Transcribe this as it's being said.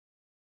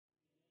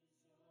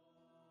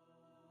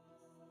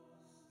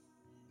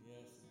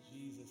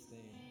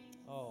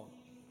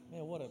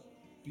Man, what a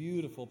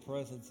beautiful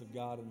presence of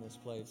God in this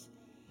place.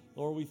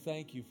 Lord, we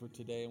thank you for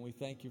today, and we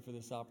thank you for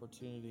this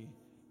opportunity.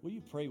 Will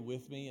you pray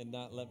with me and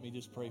not let me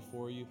just pray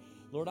for you?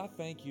 Lord, I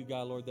thank you,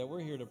 God, Lord, that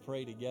we're here to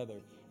pray together.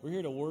 We're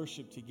here to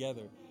worship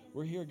together.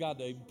 We're here, God,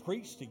 to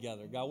preach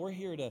together. God, we're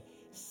here to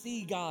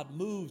see God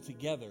move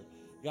together.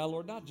 God,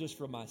 Lord, not just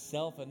for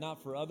myself and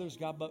not for others,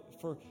 God,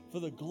 but for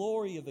the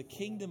glory of the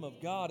kingdom of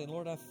God. And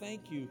Lord, I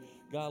thank you,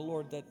 God,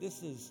 Lord, that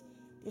this is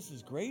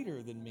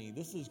greater than me.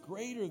 This is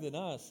greater than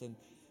us. And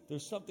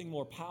there's something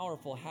more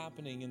powerful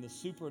happening in the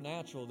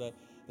supernatural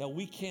that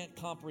we can't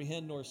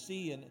comprehend nor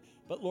see.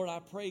 But Lord, I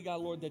pray,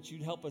 God, Lord, that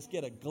you'd help us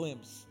get a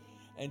glimpse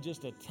and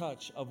just a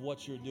touch of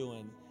what you're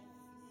doing.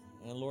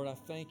 And Lord, I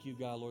thank you,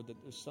 God, Lord,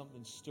 that there's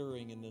something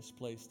stirring in this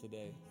place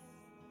today.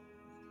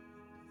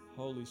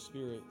 Holy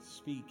Spirit,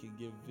 speak and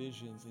give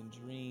visions and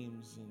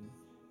dreams and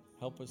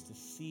help us to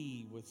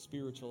see with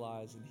spiritual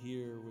eyes and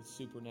hear with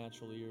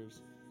supernatural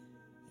ears.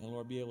 And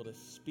Lord, be able to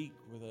speak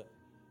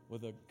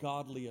with a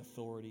godly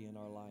authority in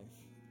our life.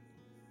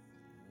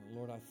 And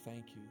Lord, I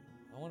thank you.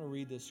 I want to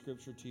read this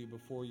scripture to you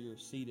before you're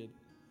seated.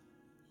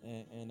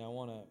 And I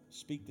want to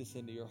speak this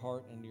into your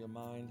heart and your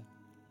mind.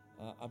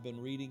 I've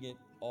been reading it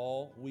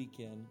all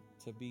weekend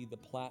to be the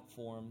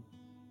platform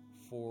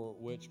for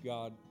which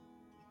God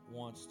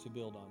wants to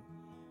build on.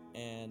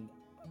 And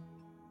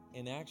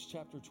in Acts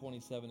chapter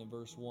 27 and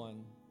verse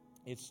 1,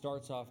 it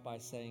starts off by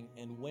saying,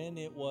 and when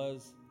it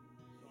was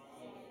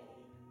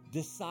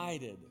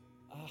decided.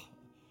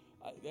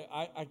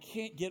 I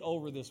can't get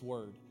over this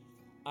word.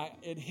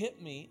 It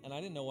hit me, and I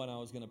didn't know when I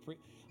was going to preach.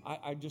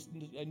 I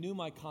knew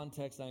my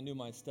context, and I knew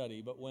my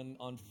study. But when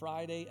on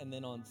Friday and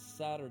then on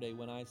Saturday,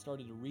 when I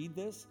started to read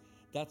this,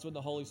 that's when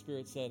the Holy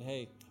Spirit said,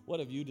 hey, what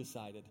have you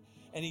decided?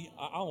 And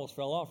I almost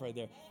fell off right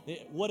there.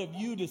 What have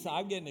you decided?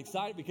 I'm getting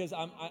excited because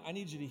I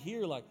need you to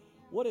hear, like,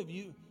 what have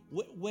you,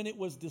 when it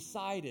was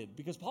decided,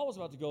 because Paul was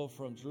about to go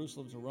from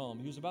Jerusalem to Rome.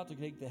 He was about to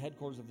take the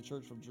headquarters of the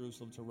church from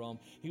Jerusalem to Rome.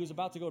 He was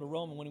about to go to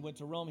Rome, and when he went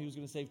to Rome, he was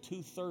going to save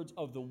 2/3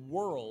 of the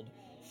world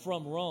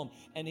from Rome.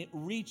 And it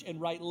reach and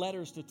write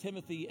letters to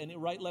Timothy, and it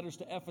write letters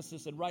to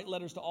Ephesus, and write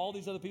letters to all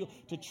these other people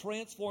to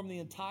transform the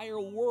entire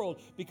world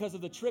because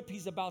of the trip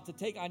he's about to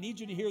take. I need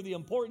you to hear the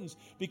importance,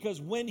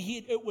 because when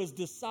it was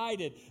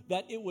decided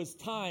that it was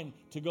time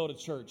to go to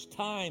church,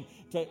 time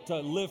to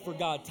live for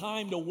God,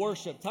 time to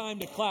worship, time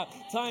to clap,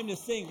 time to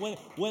sing.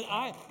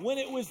 When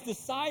it was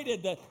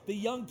decided that the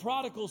young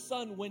prodigal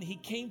son, when he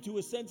came to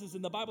his senses,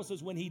 and the Bible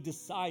says when he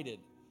decided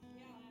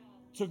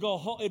to go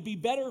home, it'd be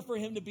better for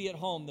him to be at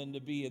home than to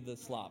be in the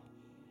slop.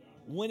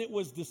 When it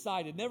was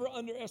decided, never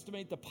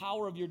underestimate the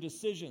power of your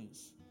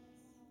decisions.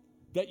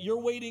 That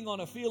you're waiting on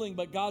a feeling,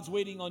 but God's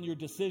waiting on your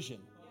decision.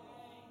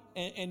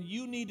 And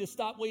you need to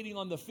stop waiting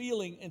on the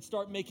feeling and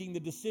start making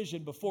the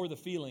decision before the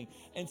feeling.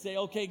 And say,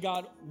 okay,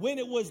 God, when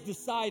it was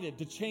decided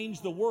to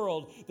change the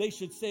world, they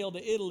should sail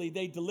to Italy.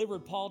 They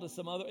delivered Paul to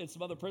some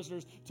other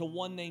prisoners, to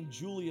one named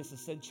Julius, a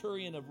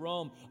centurion of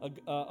Rome,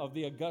 of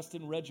the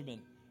Augustan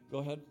regiment. Go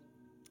ahead.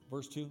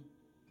 Verse 2.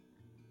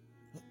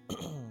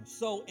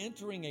 So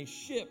entering a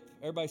ship,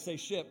 everybody say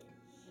ship.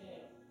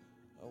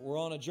 We're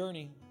on a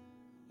journey,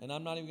 and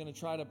I'm not even going to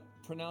try to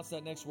pronounce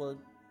that next word,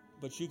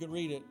 but you can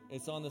read it.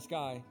 It's on the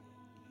sky.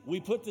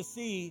 We put to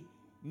sea,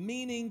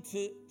 meaning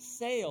to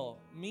sail,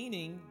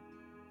 meaning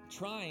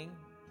trying,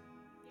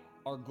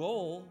 our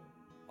goal,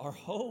 our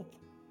hope.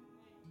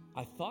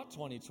 I thought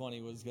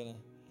 2020 was going to,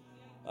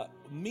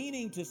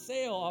 meaning to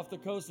sail off the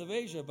coast of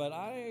Asia, but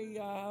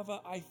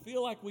I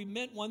feel like we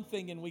meant one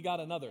thing and we got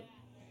another.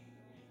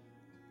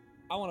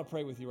 I want to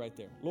pray with you right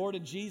there. Lord,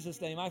 in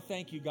Jesus' name, I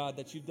thank you, God,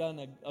 that you've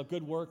done a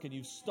good work and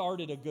you've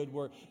started a good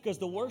work, because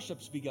the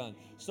worship's begun.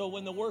 So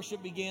when the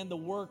worship began, the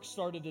work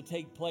started to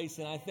take place.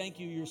 And I thank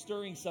you, you're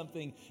stirring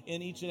something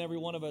in each and every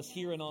one of us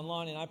here and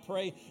online. And I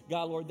pray,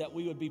 God, Lord, that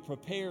we would be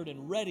prepared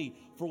and ready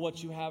for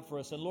what you have for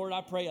us. And Lord,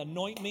 I pray,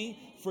 anoint me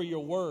for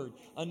your word.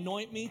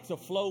 Anoint me to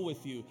flow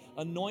with you.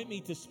 Anoint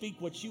me to speak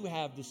what you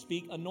have to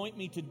speak. Anoint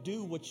me to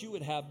do what you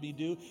would have me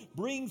do.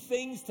 Bring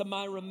things to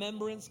my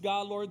remembrance,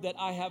 God, Lord, that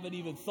I haven't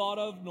even thought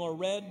of, nor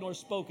read, nor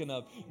spoken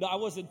of. I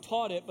wasn't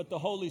taught it, but the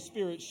Holy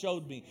Spirit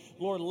showed me.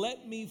 Lord,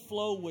 let me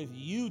flow with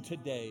you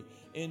today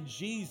in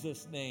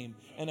Jesus' name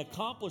and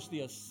accomplish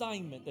the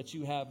assignment that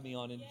you have me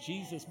on in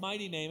Jesus'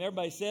 mighty name.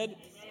 Everybody said,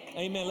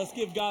 amen. Let's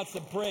give God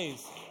some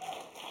praise.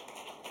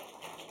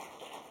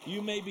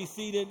 You may be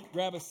seated.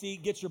 Grab a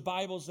seat. Get your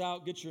Bibles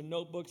out. Get your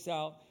notebooks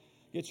out.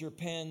 Get your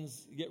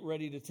pens. Get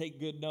ready to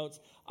take good notes.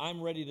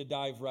 I'm ready to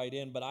dive right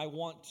in, but I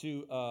want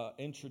to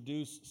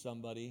introduce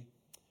somebody.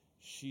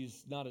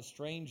 She's not a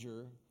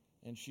stranger,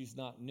 and she's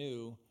not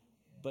new,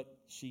 but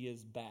she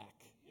is back.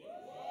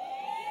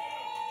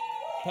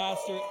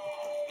 Pastor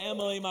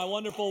Emily, my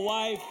wonderful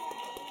wife.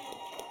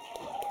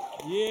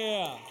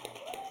 Yeah.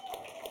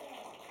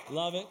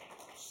 Love it.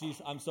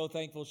 I'm so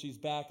thankful she's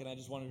back, and I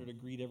just wanted her to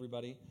greet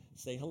everybody.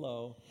 Say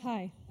hello.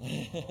 Hi.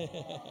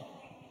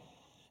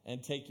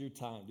 And take your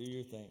time. Do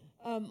your thing.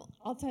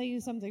 I'll tell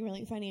you something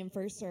really funny. In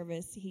first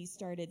service, he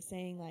started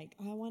saying, like,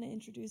 I want to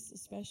introduce a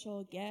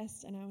special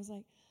guest. And I was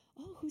like,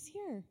 oh, who's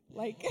here?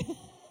 Like,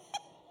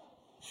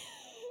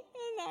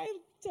 I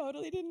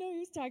totally didn't know he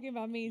was talking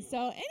about me. So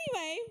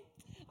anyway,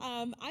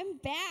 I'm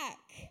back,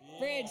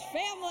 Bridge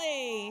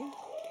family,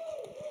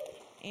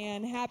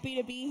 and happy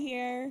to be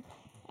here.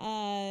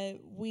 I've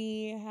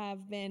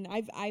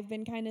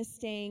been kind of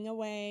staying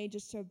away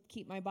just to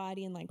keep my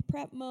body in like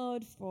prep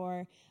mode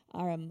for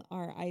our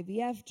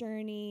IVF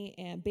journey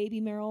and Baby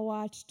Merrill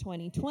Watch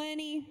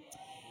 2020.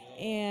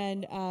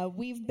 And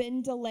we've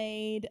been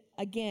delayed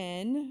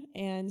again,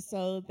 and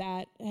so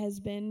that has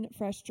been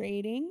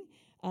frustrating.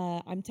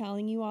 I'm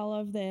telling you all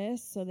of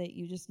this so that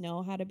you just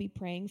know how to be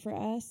praying for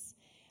us.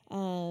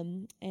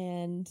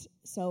 And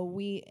so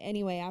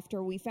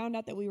after we found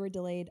out that we were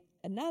delayed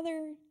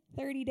another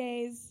 30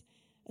 days,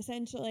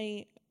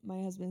 essentially,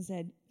 my husband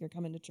said, "You're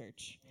coming to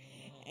church."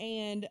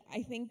 And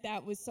I think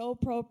that was so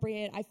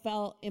appropriate. I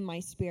felt in my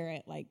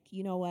spirit, like,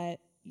 you know what?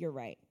 You're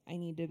right. I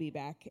need to be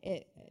back.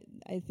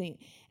 I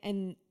think,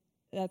 and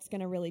that's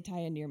going to really tie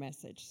into your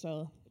message.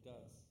 So It does.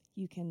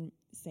 you can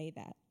say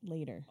that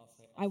later.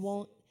 I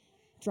won't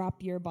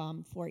drop your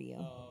bomb for you.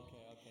 Oh,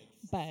 okay.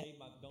 But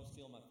don't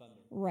steal my thunder.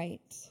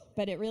 Right.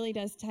 But it really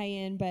does tie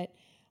in. But,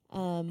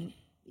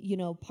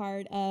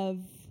 part of,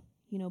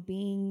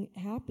 being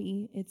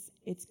happy,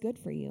 it's good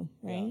for you,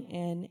 right? Yeah.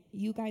 And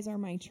you guys are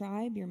my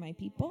tribe. You're my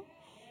people.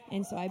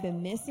 And so I've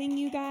been missing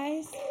you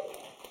guys.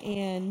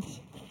 And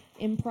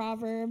in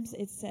Proverbs,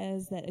 it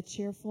says that a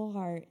cheerful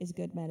heart is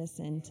good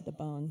medicine to the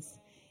bones.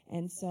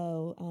 And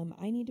so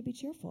I need to be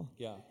cheerful.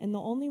 Yeah. And the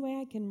only way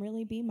I can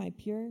really be my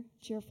pure,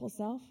 cheerful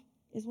self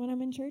is when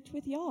I'm in church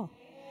with y'all.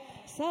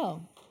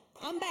 So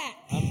I'm back.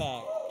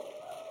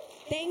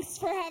 Thanks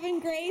for having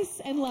grace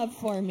and love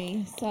for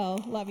me. So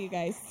love you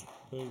guys.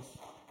 Peace.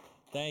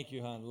 Thank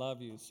you, hon.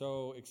 Love you.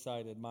 So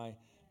excited.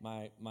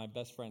 My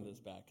best friend is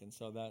back, and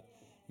so that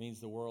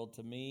means the world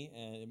to me,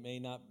 and it may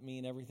not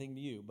mean everything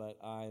to you, but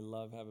I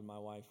love having my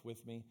wife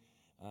with me.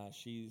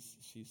 She's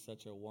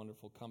such a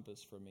wonderful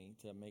compass for me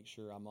to make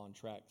sure I'm on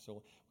track.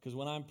 So, because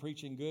when I'm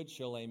preaching good,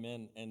 she'll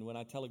amen, and when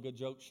I tell a good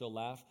joke, she'll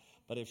laugh.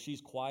 But if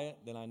she's quiet,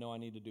 then I know I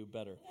need to do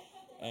better.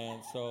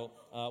 And so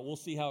we'll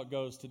see how it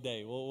goes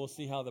today. We'll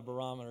see how the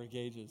barometer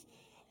gauges.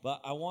 But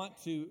I want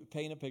to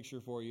paint a picture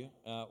for you.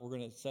 We're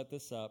going to set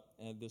this up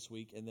this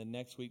week, and then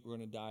next week we're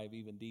going to dive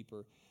even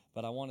deeper.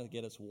 But I want to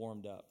get us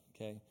warmed up,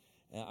 okay?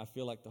 And I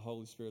feel like the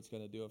Holy Spirit's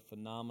going to do a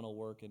phenomenal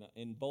work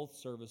in both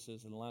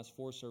services. In the last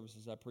 4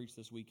 services I preached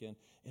this weekend,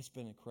 it's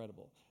been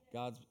incredible.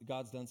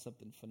 God's done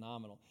something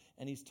phenomenal.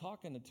 And He's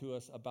talking to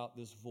us about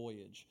this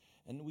voyage.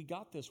 And we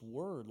got this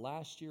word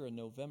last year in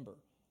November.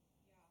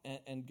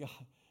 And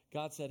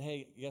God said,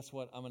 "Hey, guess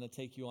what? I'm going to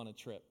take you on a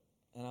trip."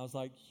 And I was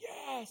like,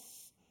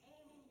 yes!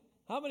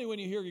 How many, when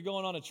you hear you're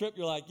going on a trip,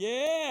 you're like,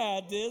 yeah,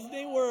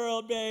 Disney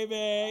World,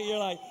 baby. You're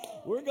like,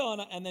 we're going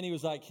on. And then He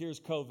was like, here's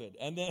COVID.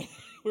 And then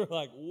we're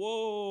like,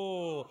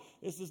 whoa,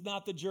 this is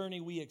not the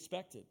journey we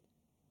expected.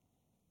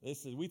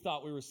 We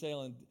thought we were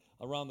sailing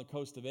around the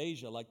coast of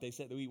Asia. Like they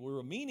said, we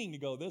were meaning to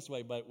go this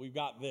way, but we've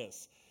got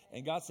this.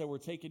 And God said, we're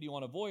taking you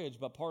on a voyage.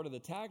 But part of the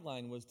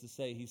tagline was to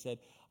say, He said,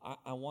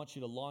 I want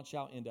you to launch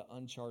out into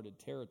uncharted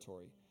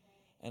territory.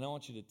 And I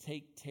want you to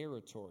take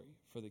territory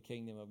for the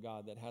kingdom of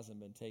God that hasn't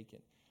been taken.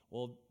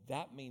 Well,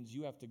 that means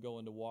you have to go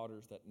into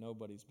waters that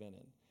nobody's been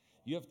in.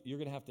 You're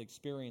going to have to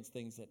experience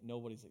things that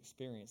nobody's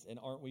experienced. And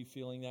aren't we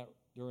feeling that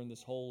during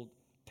this whole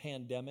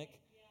pandemic?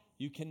 Yeah.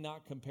 You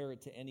cannot compare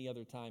it to any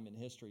other time in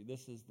history.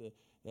 This is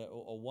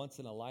a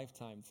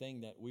once-in-a-lifetime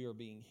thing that we are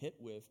being hit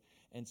with.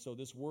 And so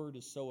this word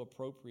is so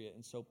appropriate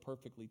and so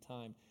perfectly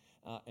timed.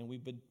 And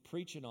we've been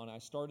preaching on it. I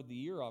started the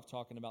year off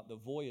talking about the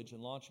voyage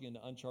and launching into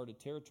uncharted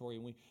territory.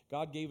 And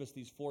God gave us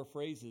these 4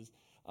 phrases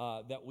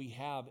that we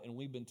have, and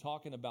we've been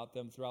talking about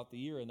them throughout the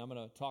year, and I'm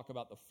going to talk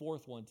about the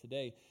 4th one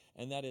today,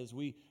 and that is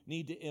we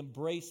need to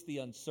embrace the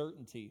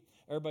uncertainty.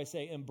 Everybody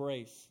say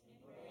embrace.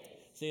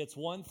 See, it's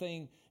one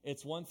thing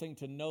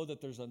to know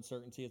that there's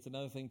uncertainty. It's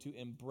another thing to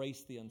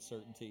embrace the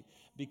uncertainty,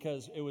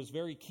 because it was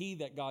very key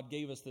that God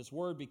gave us this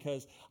word,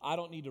 because I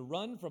don't need to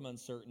run from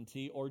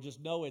uncertainty or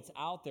just know it's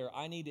out there.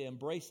 I need to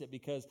embrace it,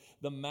 because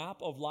the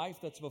map of life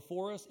that's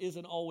before us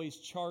isn't always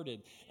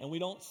charted, and we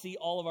don't see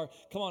all of our...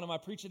 Come on, am I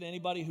preaching to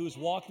anybody who's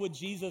walked with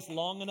Jesus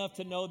long enough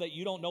to know that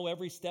you don't know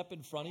every step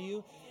in front of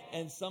you?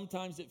 And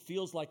sometimes it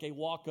feels like a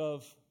walk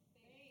of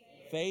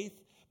faith.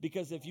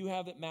 Because if you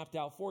have it mapped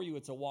out for you,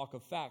 it's a walk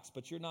of facts.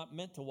 But you're not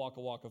meant to walk a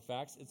walk of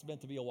facts. It's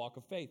meant to be a walk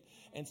of faith.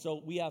 And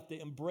so we have to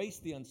embrace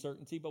the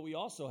uncertainty, but we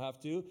also have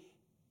to...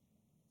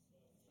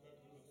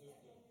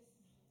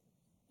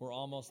 We're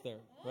almost there.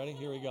 Ready?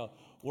 Here we go.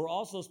 We're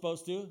also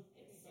supposed to...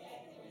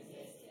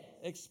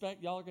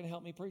 Expect. Y'all are going to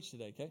help me preach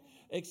today, okay?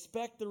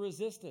 Expect the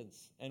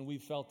resistance. And we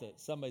felt it.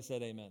 Somebody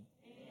said amen.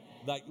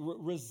 Like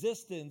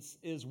resistance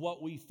is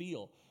what we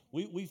feel.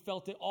 We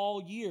felt it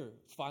all year.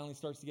 It finally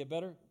starts to get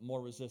better.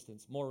 More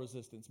resistance, more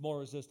resistance, more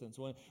resistance.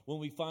 When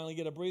we finally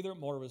get a breather,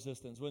 more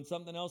resistance. When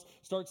something else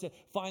starts to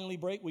finally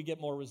break, we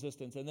get more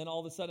resistance. And then all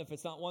of a sudden, if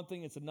it's not one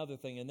thing, it's another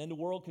thing. And then the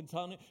world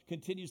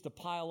continues to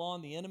pile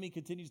on. The enemy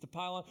continues to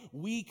pile on.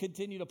 We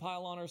continue to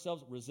pile on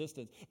ourselves.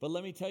 Resistance. But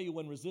let me tell you,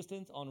 when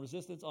resistance on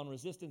resistance on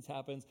resistance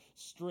happens,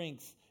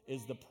 strength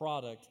is the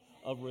product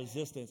of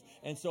resistance.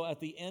 And so at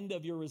the end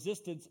of your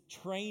resistance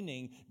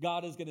training,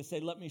 God is going to say,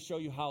 let me show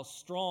you how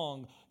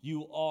strong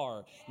you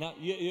are. Now,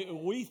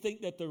 we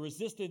think that the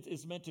resistance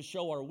is meant to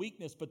show our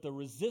weakness, but the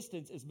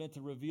resistance is meant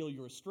to reveal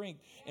your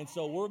strength. And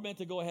so we're meant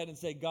to go ahead and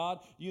say, God,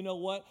 you know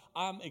what?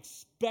 I'm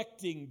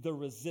expecting the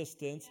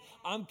resistance.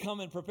 I'm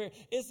coming prepared.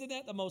 Isn't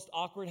that the most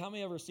awkward? How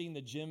many ever seen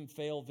the gym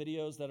fail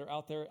videos that are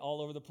out there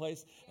all over the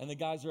place? And the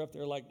guys are up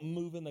there like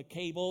moving the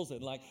cables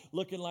and like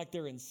looking like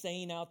they're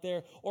insane out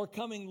there, or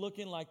coming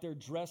looking like they're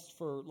dressed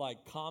for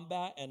like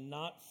combat and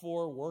not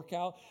for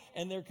workout.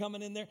 And they're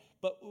coming in there.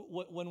 But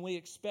when we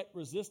expect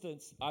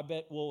resistance, I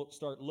bet we'll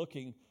start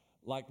looking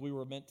like we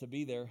were meant to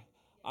be there.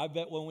 I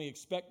bet when we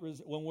expect,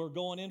 when we're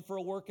going in for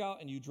a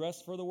workout and you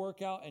dress for the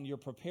workout and you're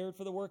prepared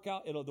for the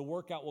workout, the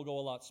workout will go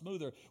a lot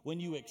smoother. When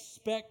you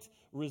expect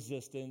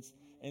resistance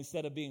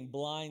instead of being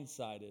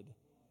blindsided,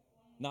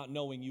 not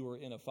knowing you were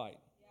in a fight.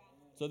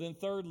 So then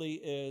thirdly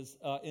is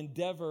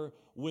endeavor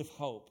with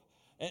hope.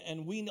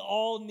 And we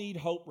all need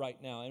hope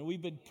right now. And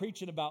we've been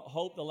preaching about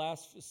hope the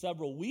last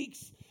several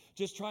weeks,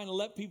 just trying to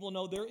let people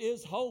know there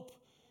is hope.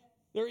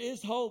 There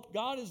is hope.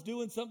 God is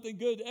doing something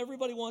good.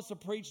 Everybody wants to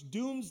preach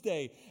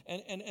doomsday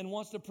and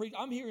wants to preach.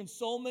 I'm hearing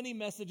so many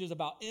messages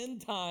about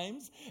end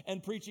times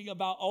and preaching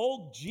about,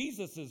 oh,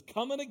 Jesus is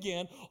coming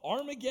again.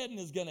 Armageddon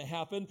is going to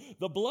happen.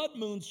 The blood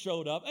moon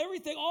showed up.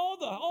 Everything,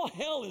 all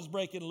hell is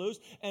breaking loose,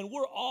 and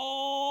we're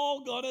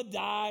all going to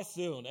die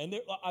soon. And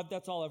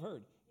that's all I've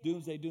heard.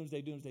 Doomsday,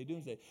 doomsday, doomsday,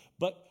 doomsday.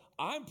 But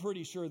I'm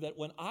pretty sure that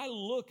when I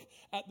look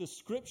at the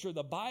scripture,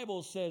 the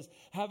Bible says,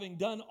 having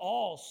done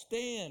all,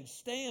 stand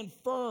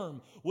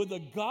firm with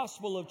the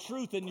gospel of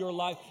truth in your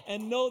life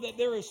and know that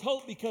there is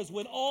hope, because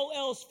when all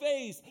else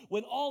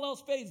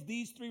fades,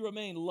 these three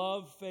remain: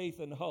 love, faith,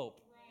 and hope.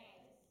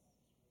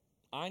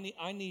 Right.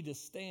 I need to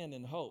stand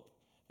in hope.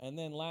 And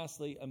then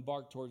lastly,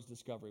 embark towards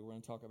discovery. We're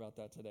going to talk about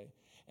that today.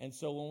 And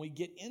so when we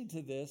get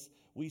into this,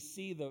 we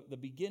see the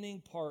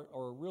beginning part,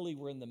 or really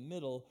we're in the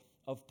middle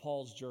of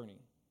Paul's journey.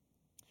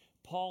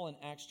 Paul in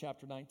Acts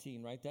chapter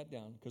 19, write that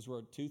down, because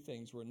we're two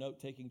things. We're a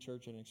note-taking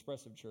church and an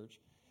expressive church.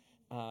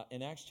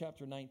 In Acts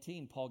chapter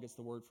 19, Paul gets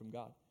the word from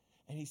God.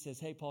 And he says,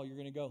 hey, Paul, you're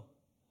going to go.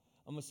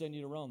 I'm going to send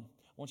you to Rome.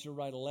 I want you to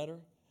write a letter,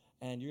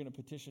 and you're going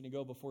to petition to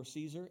go before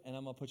Caesar, and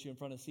I'm going to put you in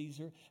front of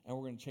Caesar, and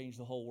we're going to change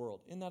the whole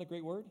world. Isn't that a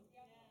great word? Yeah.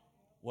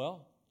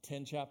 Well,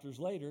 10 chapters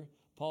later,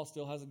 Paul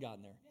still hasn't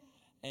gotten there.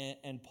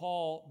 And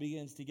Paul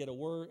begins to get a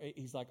word.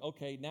 He's like,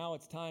 okay, now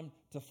it's time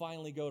to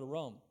finally go to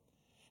Rome.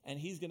 And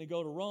he's going to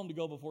go to Rome to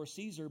go before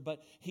Caesar,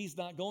 but he's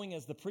not going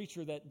as the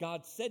preacher that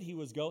God said he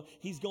was go.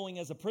 He's going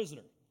as a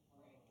prisoner.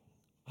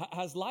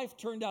 Has life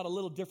turned out a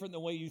little different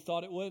than the way you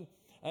thought it would?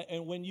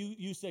 And when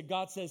you said,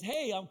 God says,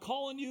 hey, I'm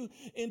calling you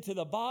into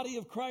the body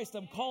of Christ.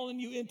 I'm calling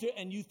you into,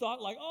 and you thought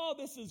like, oh,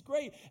 this is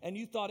great. And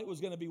you thought it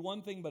was going to be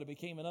one thing, but it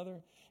became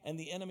another. And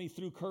the enemy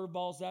threw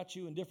curveballs at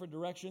you in different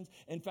directions.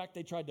 In fact,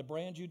 they tried to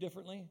brand you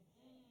differently.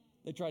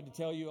 They tried to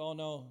tell you, oh,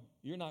 no,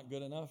 you're not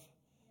good enough.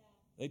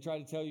 They tried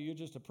to tell you you're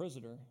just a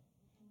prisoner.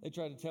 They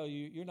tried to tell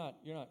you you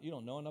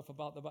don't know enough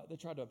about the Bible. They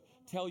tried to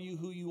tell you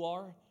who you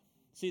are.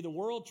 See, the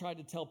world tried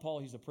to tell Paul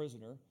he's a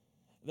prisoner.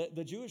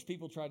 The Jewish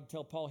people tried to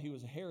tell Paul he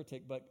was a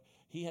heretic, but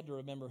he had to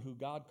remember who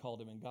God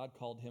called him, and God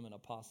called him an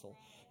apostle.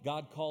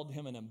 God called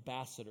him an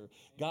ambassador.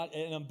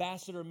 An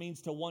ambassador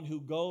means to one who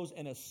goes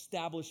and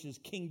establishes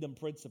kingdom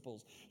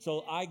principles.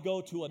 So I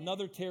go to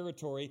another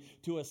territory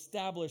to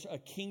establish a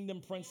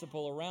kingdom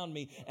principle around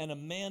me and a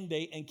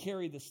mandate and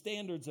carry the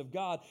standards of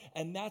God,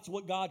 and that's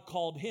what God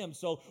called him.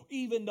 So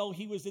even though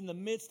he was in the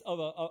midst of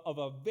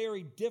a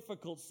very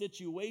difficult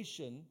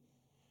situation,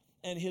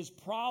 and his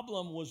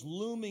problem was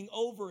looming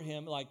over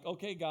him, like,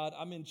 okay, God,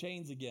 I'm in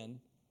chains again.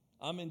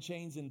 I'm in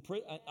chains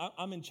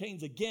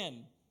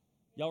again.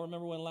 Y'all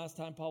remember when the last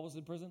time Paul was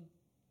in prison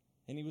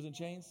and he was in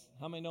chains?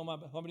 How many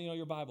know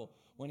your Bible?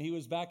 When he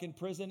was back in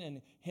prison,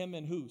 and him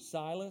and who?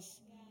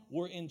 Silas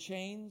were in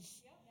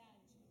chains.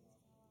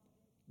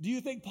 Do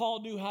you think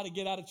Paul knew how to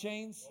get out of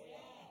chains?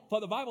 But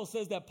the Bible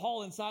says that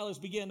Paul and Silas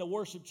began to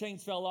worship,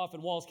 chains fell off,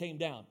 and walls came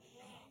down.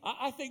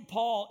 I think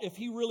Paul, if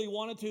he really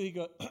wanted to, he'd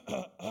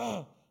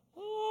go,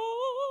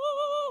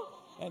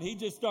 and he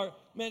just start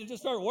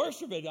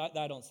worshiping.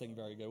 I don't sing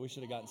very good. We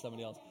should have gotten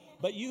somebody else.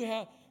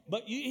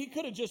 But he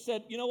could have just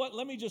said, you know what,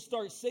 let me just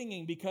start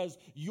singing, because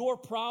your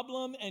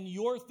problem and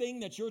your thing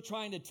that you're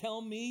trying to tell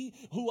me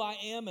who I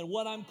am and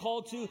what I'm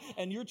called to,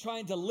 and you're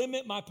trying to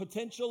limit my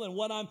potential and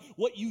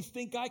what you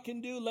think I can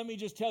do, let me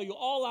just tell you,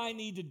 all I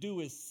need to do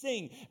is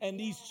sing, and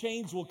these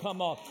chains will come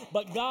off.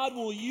 But God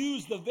will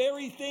use the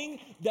very thing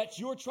that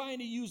you're trying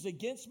to use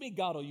against me,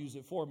 God will use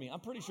it for me. I'm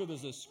pretty sure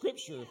there's a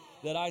scripture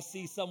that I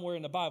see somewhere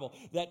in the Bible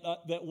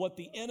that what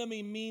the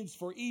enemy means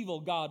for evil,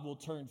 God will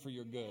turn for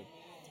your good.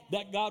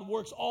 That God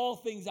works all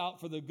things out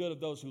for the good of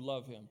those who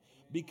love him.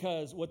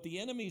 Because what the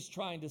enemy's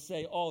trying to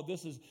say,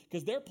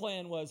 because their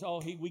plan was,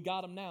 we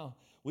got him now.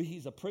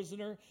 He's a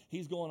prisoner.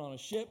 He's going on a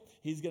ship.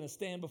 He's going to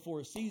stand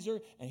before Caesar,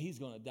 and he's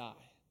going to die.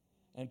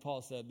 And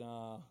Paul said,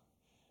 nah,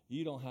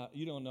 you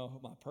don't know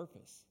my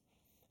purpose.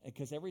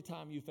 Because every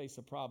time you face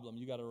a problem,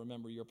 you got to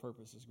remember your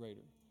purpose is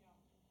greater.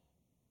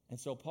 And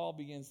so Paul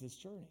begins this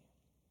journey.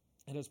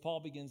 And as Paul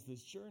begins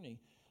this journey,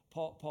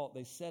 Paul,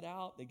 they set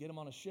out, they get him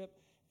on a ship,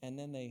 and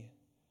then they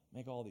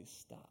make all these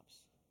stops.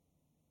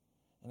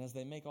 And as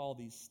they make all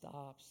these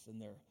stops,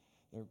 and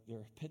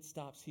they're pit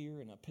stops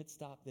here and a pit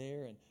stop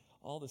there, and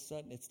all of a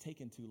sudden it's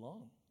taken too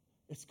long.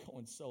 It's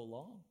going so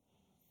long.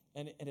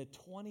 And a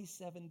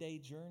 27-day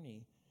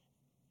journey,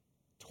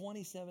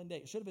 27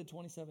 days, it should have been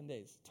 27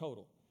 days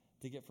total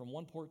to get from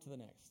one port to the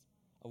next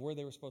of where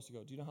they were supposed to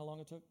go. Do you know how long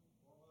it took?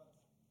 4 months.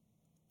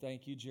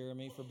 Thank you,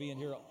 Jeremy, for being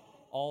here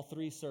all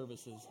 3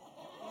 services.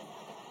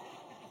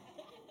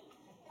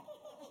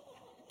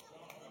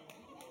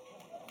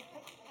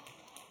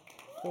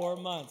 4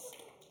 months.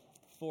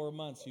 4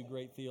 months, you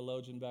great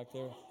theologian back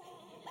there.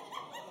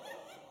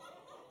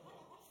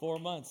 4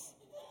 months.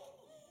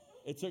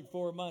 It took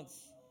 4 months.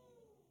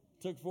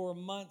 It took 4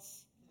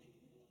 months.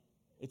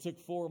 It took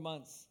 4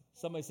 months.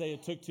 Somebody say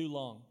it took too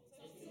long.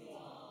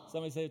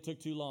 Somebody say it took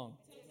too long.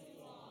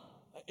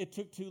 It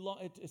took too long.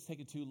 It's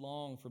taken too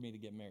long for me to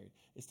get married.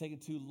 It's taken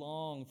too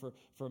long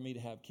for me to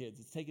have kids.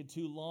 It's taken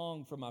too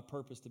long for my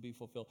purpose to be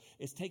fulfilled.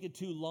 It's taken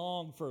too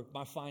long for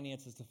my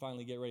finances to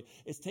finally get ready.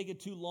 It's taken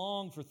too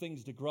long for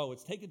things to grow.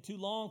 It's taken too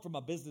long for my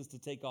business to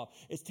take off.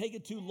 It's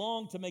taken too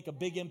long to make a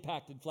big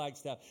impact in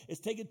Flagstaff. It's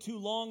taken too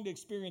long to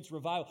experience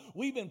revival.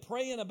 We've been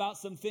praying about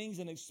some things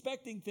and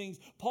expecting things.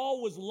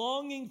 Paul was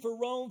longing for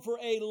Rome for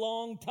a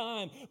long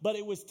time, but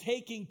it was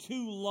taking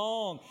too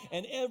long.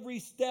 And every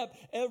step,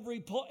 every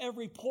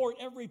port,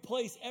 every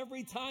place,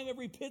 every time,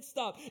 every pit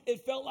stop,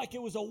 it felt like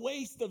it was a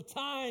waste of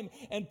time.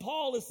 And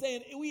Paul is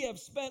saying, we have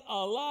spent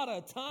a lot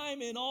of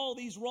time in all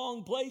these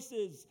wrong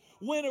places.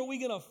 When are we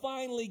going to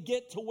finally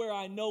get to where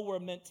I know we're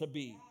meant to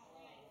be?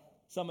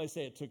 Somebody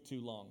say it took too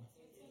long.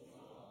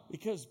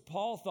 Because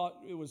Paul thought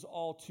it was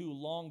all too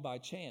long by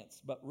chance,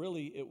 but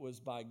really it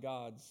was by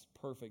God's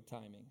perfect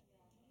timing.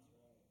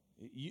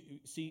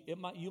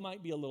 You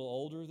might be a little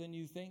older than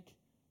you think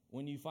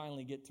when you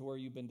finally get to where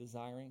you've been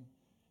desiring.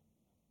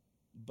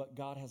 But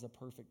God has a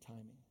perfect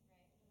timing.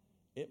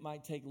 It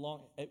might take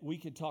long. We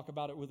could talk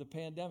about it with the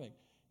pandemic.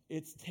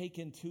 It's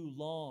taken too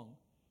long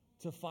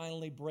to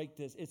finally break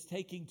this. It's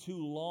taking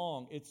too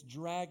long. It's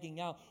dragging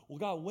out. Well,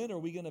 God, when are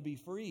we going to be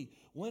free?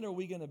 When are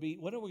we going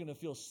to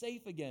feel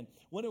safe again?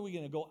 When are we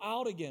going to go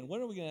out again? When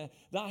are we going to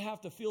not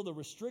have to feel the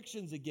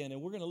restrictions again?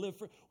 And we're going to live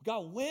free?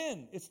 God,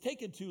 when? It's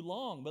taken too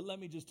long. But let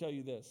me just tell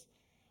you this.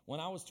 When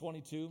I was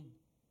 22,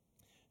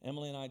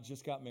 Emily and I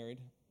just got married.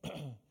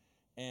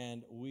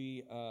 And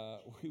I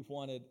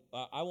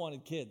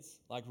wanted kids,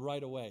 like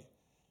right away.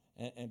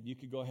 And you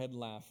could go ahead and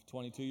laugh.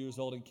 22 years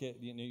old and kid,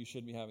 you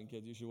shouldn't be having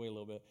kids. You should wait a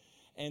little bit.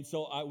 And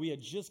so we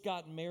had just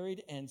gotten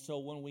married. And so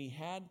when we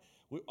had,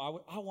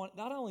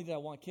 not only did I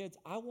want kids,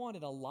 I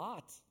wanted a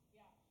lot.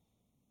 Yeah.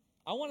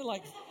 I wanted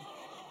like,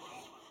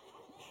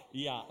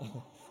 yeah.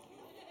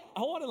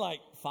 I wanted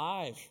like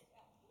 5.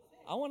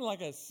 I wanted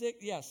like a 6.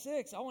 Yeah,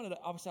 6. I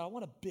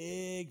want a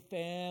big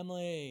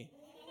family.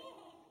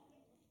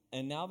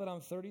 And now that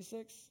I'm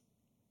 36,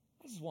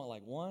 I just want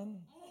like 1,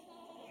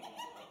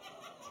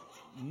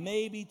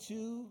 maybe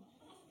 2.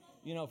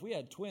 You know, if we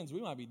had twins, we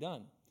might be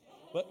done.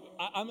 But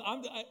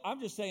I'm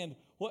just saying,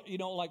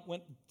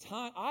 when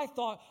time, I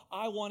thought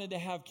I wanted to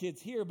have kids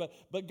here, but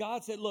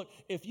God said, look,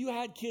 if you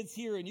had kids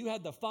here and you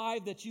had the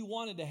 5 that you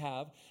wanted to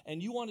have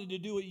and you wanted to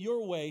do it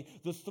your way,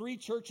 the 3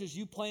 churches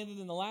you planted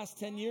in the last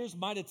 10 years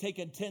might have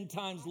taken 10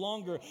 times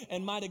longer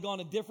and might have gone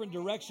a different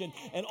direction.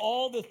 And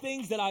all the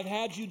things that I've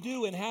had you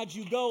do and had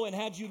you go and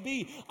had you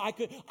be,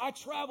 I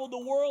traveled the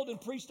world and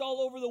preached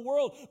all over the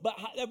world, but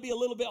that'd be a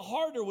little bit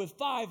harder with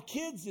 5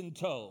 kids in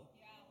tow.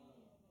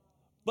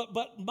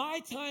 But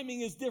my timing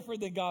is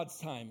different than God's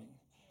timing.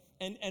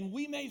 And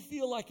we may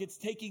feel like it's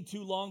taking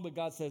too long, but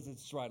God says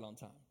it's right on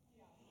time.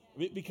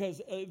 Because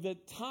the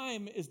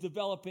time is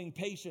developing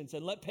patience,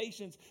 and let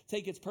patience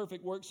take its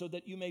perfect work so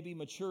that you may be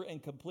mature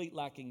and complete,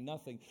 lacking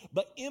nothing.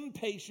 But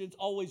impatience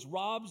always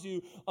robs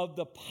you of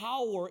the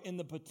power and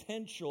the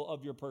potential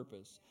of your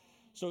purpose.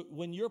 So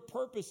when your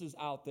purpose is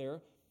out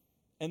there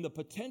and the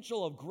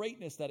potential of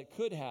greatness that it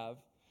could have,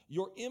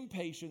 your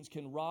impatience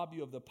can rob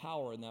you of the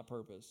power in that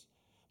purpose.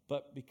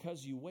 But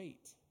because you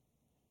wait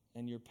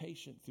and you're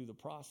patient through the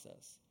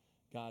process,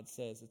 God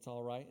says, it's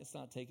all right. It's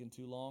not taking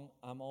too long.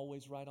 I'm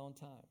always right on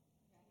time.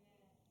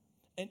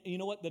 And you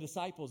know what? The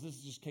disciples, this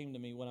just came to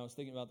me when I was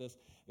thinking about this.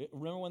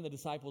 Remember when the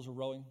disciples were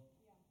rowing?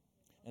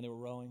 And they were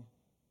rowing.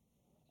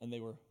 And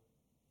they were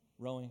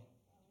rowing.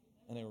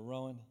 And they were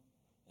rowing.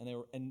 And they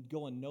were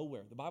going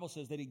nowhere. The Bible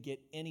says they didn't get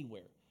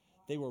anywhere.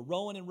 They were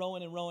rowing and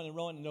rowing and rowing and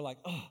rowing. And they're like,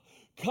 oh,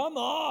 come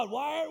on.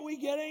 Why aren't we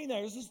getting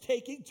there? This is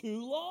taking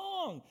too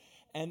long.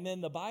 And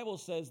then the Bible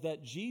says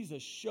that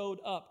Jesus showed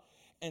up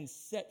and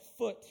set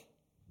foot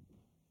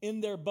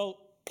in their boat,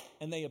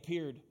 and they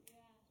appeared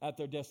at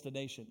their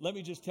destination. Let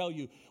me just tell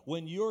you,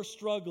 when you're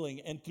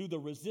struggling and through the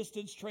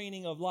resistance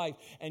training of life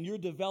and you're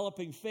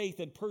developing faith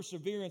and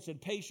perseverance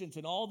and patience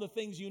and all the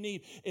things you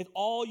need, it's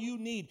all you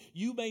need.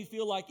 You may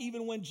feel like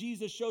even when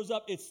Jesus shows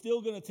up, it's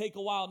still going to take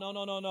a while.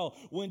 No.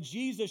 When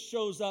Jesus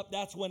shows up,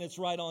 that's when it's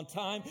right on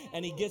time,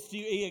 and he gets to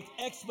you. He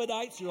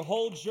expedites your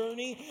whole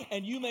journey,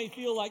 and you may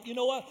feel like, you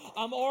know what?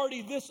 I'm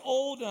already this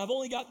old, and I've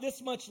only got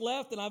this much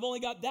left, and I've only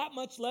got that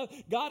much left.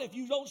 God, if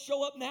you don't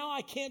show up now,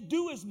 I can't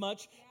do as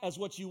much as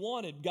what you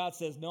wanted. God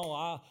says,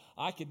 no,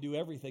 I can do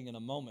everything in a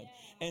moment.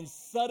 And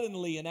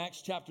suddenly in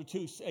Acts chapter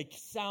 2, a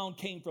sound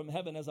came from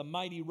heaven as a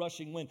mighty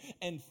rushing wind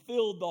and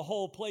filled the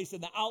whole place.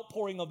 And the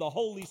outpouring of the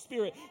Holy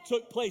Spirit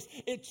took place.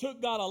 It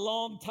took God a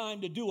long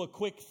time to do a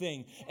quick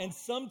thing. And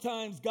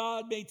sometimes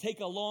God may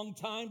take a long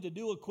time to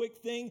do a quick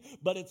thing,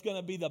 but it's going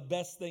to be the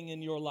best thing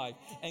in your life.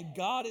 And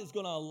God is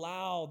going to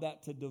allow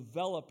that to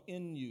develop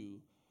in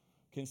you.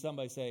 Can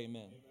somebody say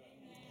amen?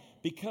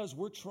 Because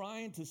we're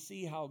trying to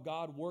see how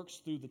God works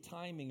through the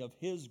timing of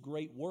his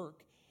great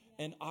work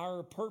and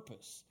our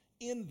purpose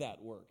in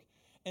that work.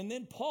 And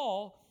then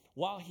Paul,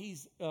 while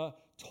he's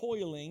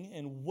toiling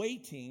and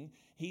waiting,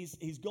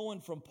 he's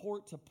going from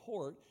port to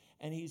port,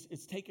 and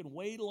it's taken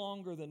way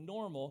longer than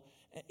normal.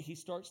 He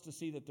starts to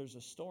see that there's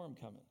a storm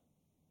coming,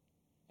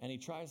 and he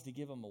tries to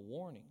give him a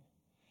warning.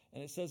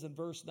 And it says in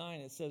verse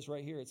 9, it says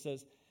right here, it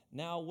says,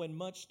 now when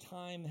much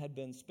time had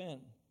been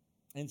spent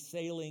and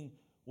sailing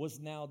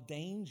was now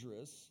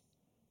dangerous.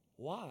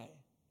 Why?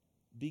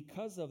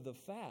 Because of the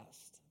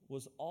fast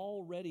was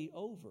already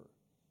over.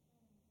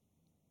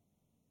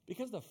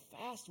 Because the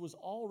fast was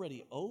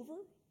already over?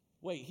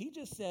 Wait, he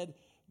just said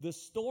the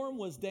storm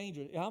was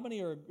dangerous. How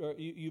many are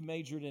you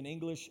majored in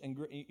English and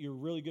you're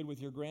really good with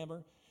your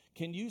grammar?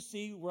 Can you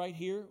see right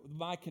here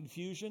my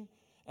confusion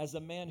as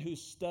a man who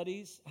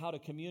studies how to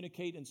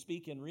communicate and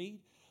speak and read?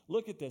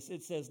 Look at this.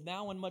 It says,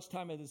 now when much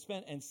time had been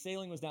spent and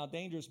sailing was now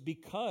dangerous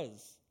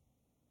because...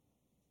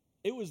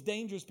 It was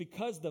dangerous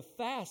because the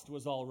fast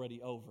was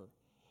already over.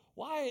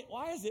 Why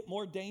is it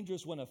more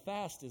dangerous when a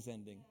fast is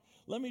ending?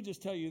 Let me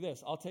just tell you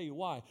this. I'll tell you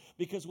why.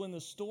 Because when the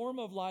storm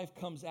of life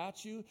comes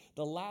at you,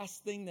 the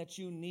last thing that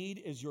you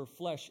need is your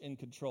flesh in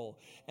control.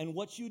 And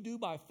what you do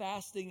by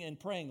fasting and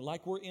praying,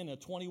 like we're in a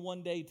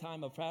 21-day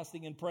time of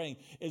fasting and praying,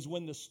 is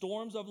when the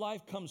storms of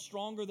life come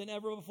stronger than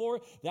ever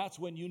before, that's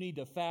when you need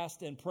to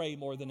fast and pray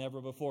more than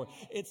ever before.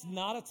 It's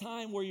not a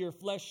time where your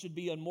flesh should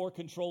be in more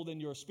control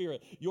than your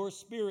spirit. Your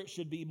spirit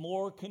should be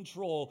more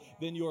control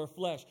than your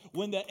flesh.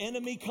 When the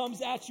enemy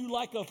comes at you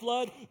like a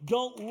flood,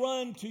 don't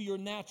run to your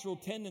natural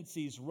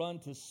tendencies. Run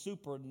to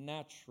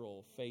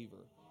supernatural favor.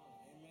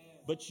 Amen.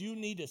 But you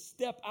need to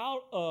step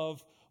out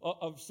of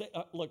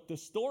look, the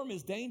storm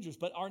is dangerous,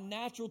 but our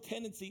natural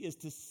tendency is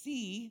to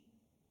see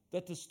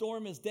that the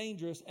storm is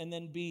dangerous and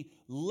then be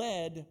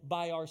led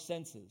by our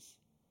senses.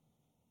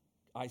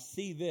 I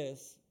see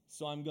this,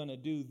 so I'm going to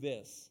do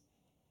this.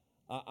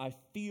 I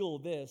feel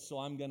this, so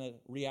I'm going to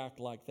react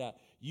like that.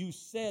 You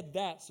said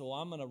that, so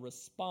I'm going to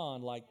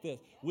respond like this.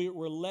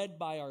 We're led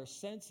by our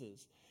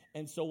senses.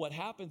 And so what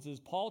happens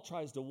is Paul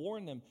tries to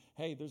warn them,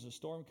 hey, there's a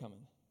storm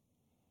coming.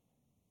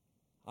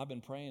 I've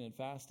been praying and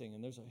fasting,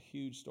 and there's a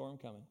huge storm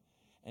coming.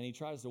 And he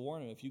tries to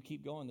warn them, if you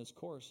keep going this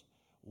course,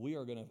 we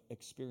are going to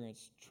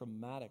experience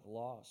traumatic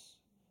loss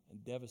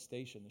and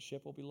devastation. The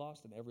ship will be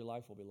lost, and every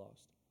life will be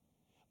lost.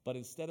 But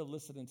instead of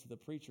listening to the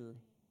preacher,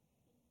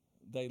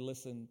 they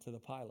listened to the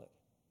pilot.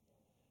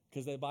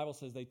 Because the Bible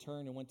says they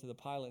turned and went to the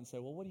pilot and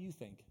said, well, what do you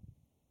think?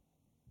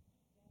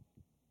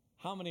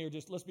 How many are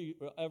just, let's be,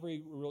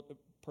 every real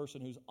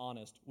person who's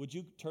honest, would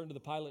you turn to the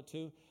pilot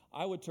too?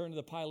 I would turn to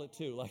the pilot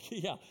too. Like,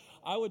 yeah,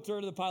 I would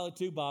turn to the pilot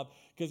too, Bob.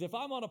 Because if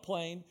I'm on a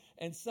plane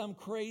and some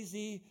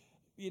crazy,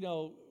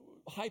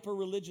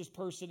 hyper-religious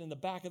person in the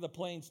back of the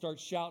plane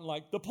starts shouting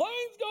like, the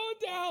plane's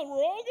going down,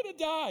 we're all going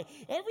to die,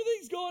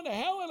 everything's going to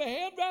hell in a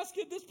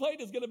handbasket, this plane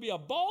is going to be a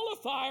ball of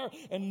fire,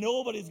 and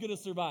nobody's going to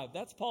survive.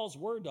 That's Paul's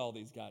word to all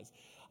these guys.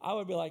 I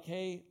would be like,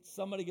 hey,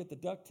 somebody get the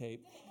duct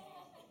tape.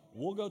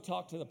 We'll go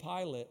talk to the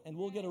pilot, and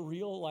we'll get a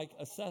real,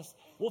 assess.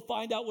 We'll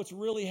find out what's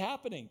really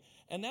happening.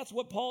 And that's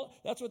what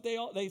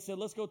they said,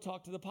 let's go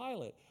talk to the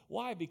pilot.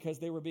 Why? Because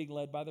they were being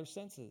led by their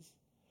senses.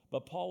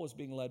 But Paul was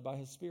being led by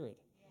his spirit.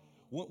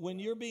 When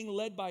you're being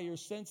led by your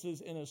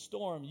senses in a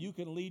storm, you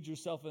can lead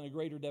yourself in a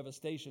greater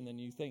devastation than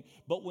you think.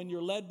 But when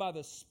you're led by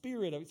the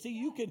Spirit of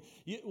it,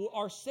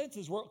 our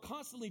senses, we're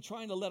constantly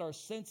trying to let our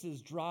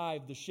senses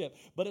drive the ship.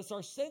 But it's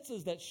our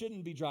senses that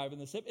shouldn't be driving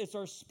the ship. It's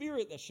our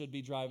spirit that should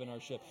be driving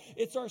our ship.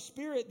 It's our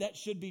spirit that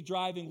should be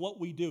driving what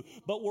we do.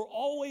 But we're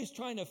always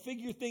trying to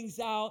figure things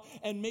out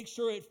and make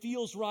sure it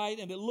feels right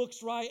and it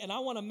looks right. And I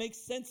want to make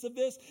sense of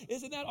this.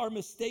 Isn't that our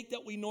mistake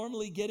that we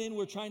normally get in?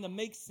 We're trying to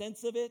make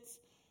sense of it.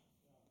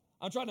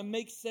 I'm trying to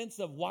make sense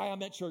of why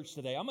I'm at church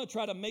today. I'm going to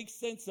try to make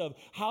sense of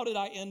how did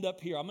I end up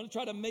here. I'm going to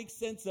try to make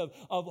sense of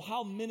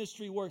how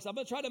ministry works. I'm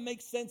going to try to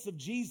make sense of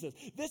Jesus.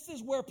 This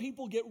is where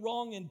people get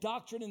wrong in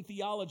doctrine and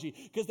theology,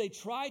 because they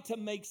try to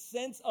make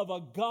sense of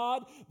a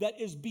God that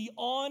is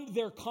beyond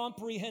their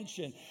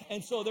comprehension.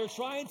 And so they're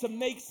trying to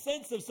make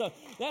sense of stuff.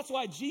 That's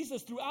why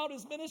Jesus, throughout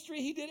his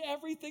ministry, he did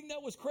everything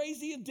that was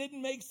crazy and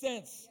didn't make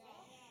sense.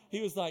 He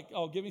was like,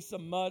 oh, give me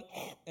some mud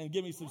and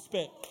give me some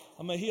spit.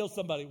 I'm going to heal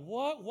somebody.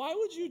 What? Why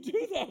would you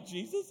do that,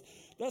 Jesus?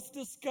 That's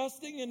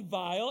disgusting and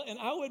vile, and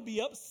I would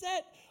be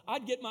upset.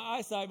 I'd get my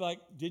eyesight like,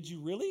 did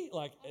you really?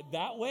 Like,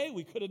 that way?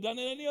 We could have done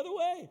it any other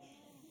way.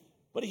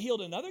 But he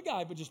healed another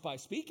guy, but just by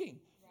speaking.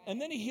 And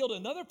then he healed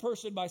another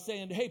person by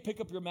saying, hey, pick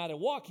up your mat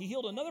and walk. He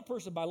healed another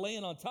person by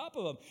laying on top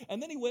of him.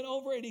 And then he went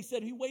over and he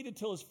said he waited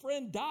till his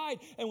friend died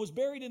and was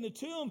buried in the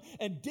tomb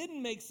and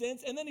didn't make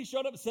sense. And then he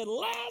showed up and said,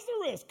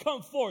 Lazarus,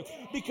 come forth.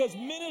 Because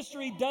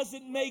ministry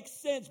doesn't make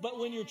sense. But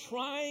when you're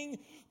trying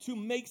to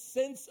make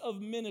sense of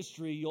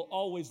ministry, you'll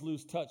always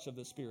lose touch of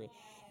the Spirit.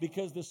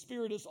 Because the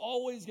Spirit is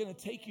always going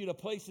to take you to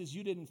places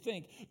you didn't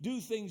think, do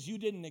things you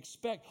didn't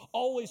expect,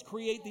 always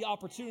create the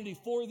opportunity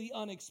for the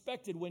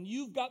unexpected. When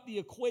you've got the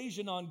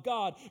equation on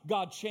God,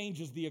 God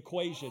changes the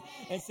equation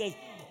and says,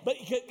 but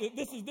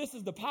this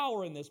is the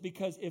power in this,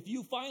 because if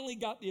you finally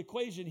got the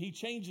equation, he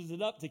changes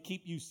it up to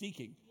keep you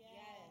seeking.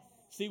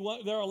 See,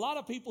 there are a lot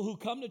of people who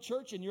come to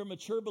church and you're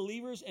mature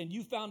believers and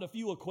you found a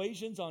few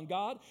equations on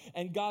God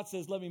and God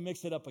says, let me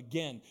mix it up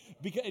again.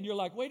 And you're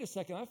like, wait a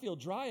second, I feel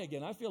dry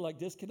again. I feel like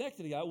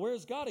disconnected again.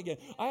 Where's God again?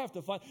 I have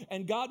to fight.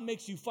 And God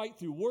makes you fight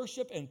through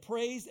worship and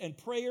praise and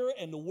prayer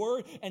and the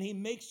word. And he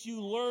makes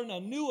you learn a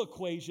new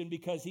equation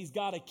because he's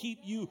got to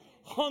keep you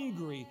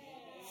hungry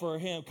for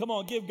him. Come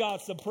on, give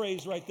God some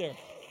praise right there.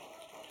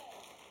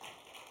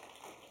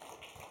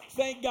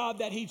 Thank God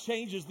that he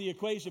changes the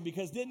equation,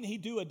 because didn't he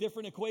do a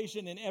different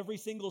equation in every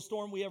single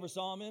storm we ever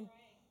saw him in?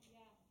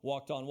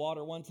 Walked on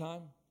water one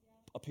time,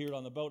 appeared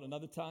on the boat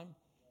another time.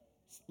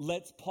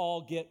 Lets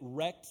Paul get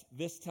wrecked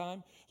this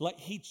time. Like,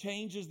 he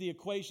changes the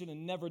equation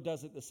and never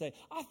does it the same.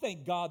 I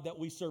thank God that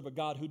we serve a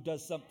God who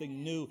does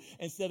something new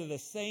instead of the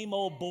same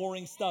old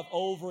boring stuff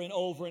over and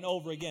over and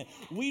over again.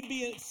 We'd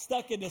be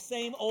stuck in the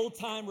same old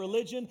time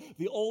religion,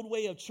 the old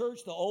way of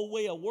church, the old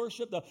way of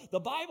worship. The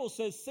Bible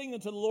says sing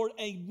unto the Lord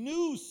a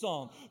new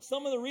song.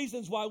 Some of the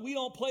reasons why we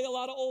don't play a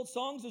lot of old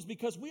songs is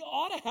because we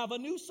ought to have a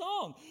new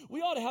song. We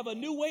ought to have a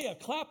new way of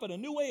clapping, a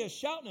new way of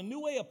shouting, a new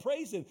way of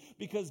praising,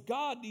 because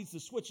God needs to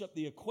switch up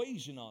the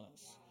equation on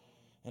us.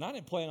 And I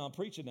didn't plan on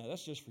preaching that.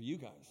 That's just for you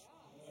guys.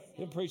 I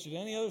didn't preach it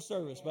any other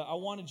service, but I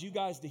wanted you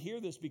guys to hear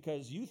this,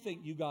 because you think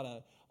you got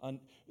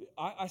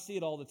I see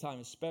it all the time,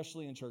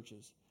 especially in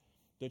churches.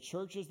 The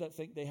churches that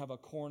think they have a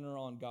corner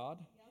on God,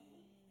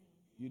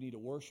 you need to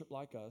worship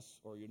like us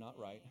or you're not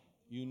right.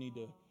 You need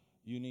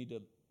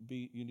to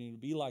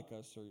be like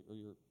us or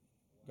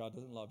God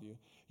doesn't love you.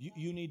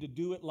 You need to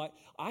do it like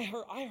I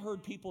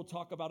heard people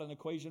talk about an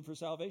equation for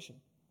salvation.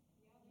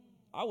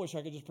 I wish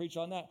I could just preach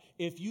on that.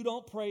 If you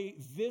don't pray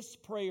this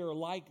prayer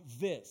like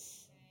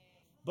this,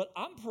 but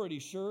I'm pretty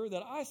sure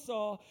that I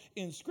saw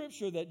in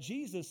Scripture that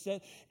Jesus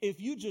said,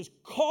 if you just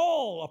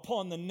call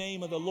upon the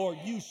name of the Lord,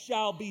 you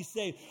shall be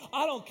saved.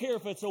 I don't care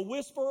if it's a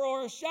whisper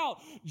or a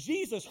shout.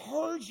 Jesus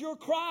heard your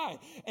cry.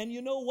 And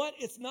you know what?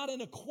 It's not an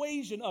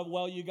equation of,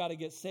 well, you got to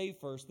get saved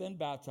first, then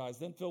baptized,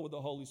 then filled with the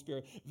Holy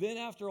Spirit. Then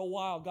after a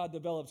while, God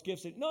develops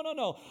gifts.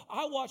 No.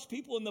 I watched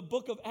people in the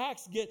book of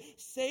Acts get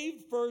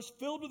saved first,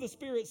 filled with the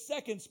Spirit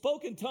second,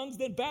 spoke in tongues,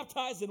 then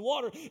baptized in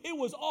water. It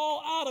was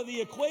all out of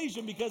the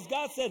equation, because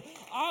God said,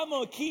 I'm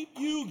going to keep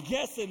you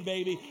guessing,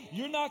 baby.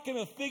 You're not going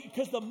to figure,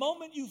 because the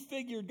moment you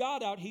figure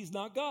God out, he's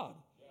not God.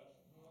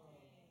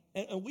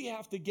 And we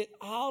have to get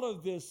out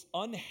of this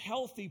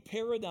unhealthy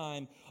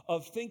paradigm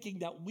of thinking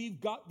that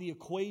we've got the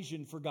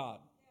equation for God.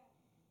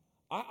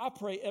 I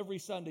pray every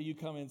Sunday you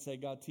come in and say,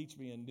 God, teach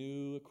me a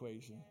new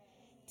equation.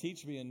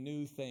 Teach me a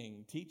new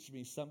thing. Teach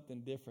me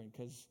something different,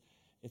 because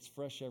it's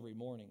fresh every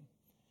morning.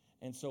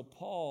 And so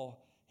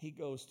Paul, he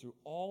goes through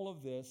all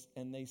of this,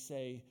 and they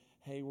say,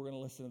 hey, we're going to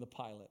listen to the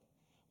pilot.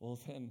 Well,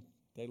 then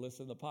they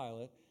listen to the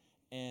pilot,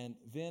 and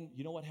then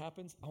you know what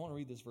happens? I want to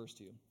read this verse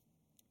to you.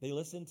 They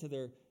listen to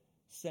their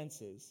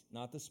senses,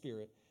 not the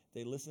Spirit.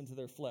 They listen to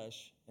their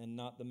flesh and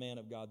not the man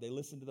of God. They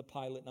listen to the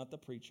pilot, not the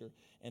preacher.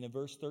 And in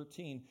verse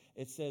 13,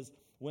 it says,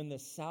 when the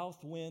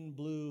south wind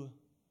blew,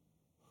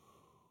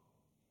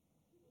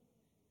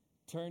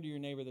 turn to your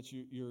neighbor that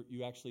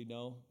you actually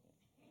know,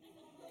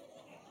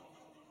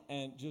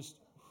 and just,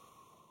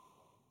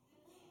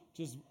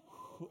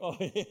 oh,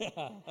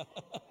 yeah.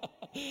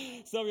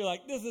 Some of you are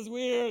like, this is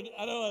weird.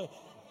 I don't know.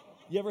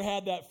 You ever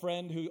had that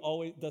friend who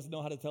always doesn't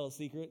know how to tell a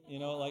secret? You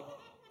know, like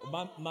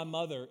my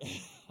mother,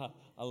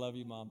 I love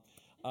you, Mom.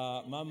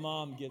 My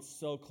mom gets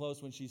so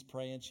close when she's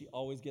praying. She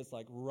always gets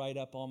like right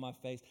up on my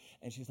face.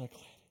 And she's like,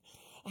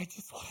 I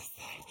just want to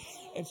say.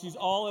 And she's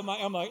all in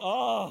I'm like,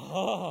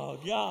 oh,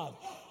 God.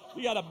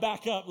 You got to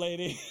back up,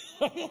 lady.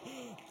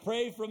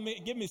 Pray from me.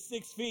 Give me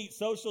 6 feet.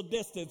 Social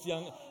distance,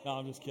 young. No,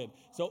 I'm just kidding.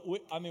 So,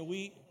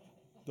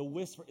 The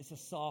whisper, it's a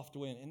soft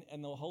wind.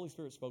 And the Holy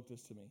Spirit spoke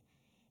this to me.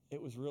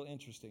 It was real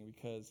interesting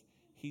because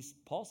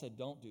Paul said,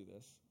 don't do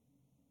this.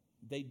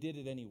 They did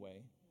it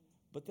anyway.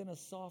 But then a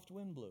soft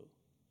wind blew.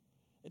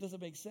 It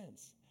doesn't make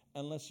sense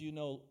unless you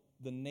know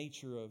the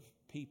nature of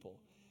people.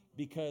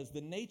 Because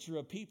the nature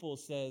of people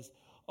says,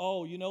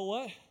 oh, you know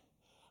what?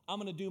 I'm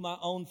going to do my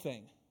own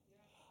thing.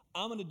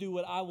 I'm going to do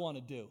what I want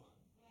to do.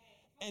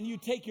 And you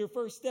take your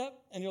first step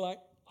and you're like,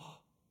 oh,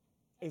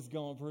 it's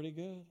going pretty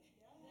good.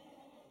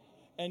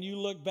 And you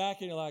look back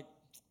and you're like,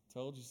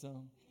 told you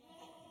so.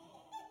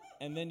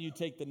 And then you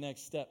take the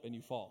next step and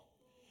you fall.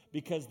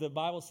 Because the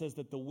Bible says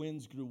that the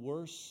winds grew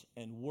worse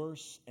and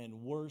worse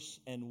and worse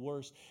and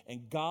worse.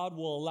 And God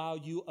will allow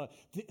you.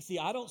 See,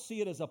 I don't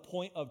see it as a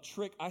point of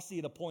trick. I see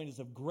it a point as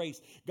of grace.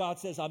 God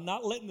says, I'm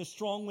not letting the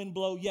strong wind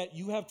blow yet.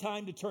 You have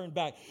time to turn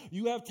back.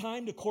 You have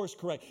time to course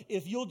correct.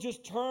 If you'll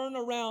just turn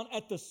around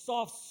at the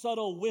soft,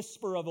 subtle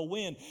whisper of a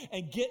wind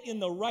and get in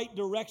the right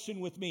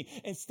direction with me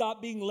and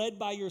stop being led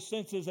by your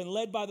senses and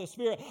led by the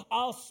Spirit,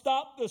 I'll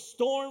stop the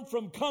storm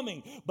from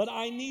coming. But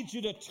I need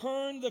you to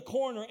turn the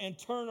corner and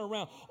turn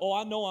around. Oh,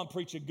 I know I'm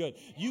preaching good.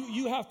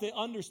 You have to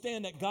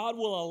understand that God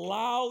will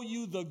allow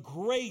you the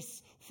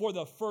grace for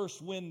the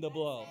first wind to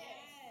blow.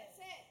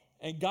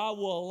 And God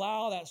will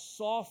allow that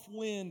soft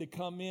wind to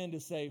come in to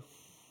say,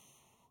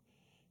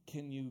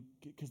 can you,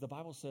 because the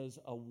Bible says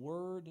a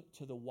word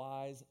to the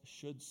wise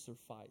should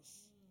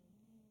suffice.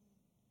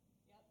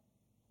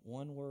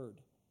 One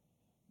word.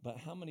 But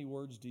how many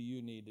words do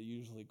you need to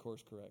usually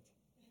course correct?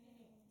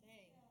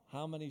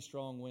 How many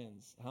strong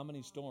winds? How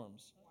many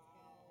storms?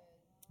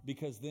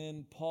 Because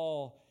then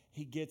Paul,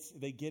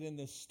 they get in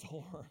this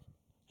storm.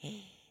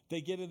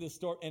 They get in this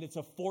storm, and it's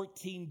a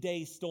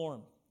 14-day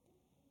storm.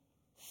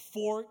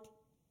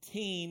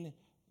 14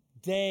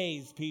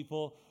 days,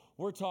 people.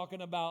 We're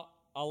talking about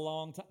a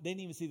long time. They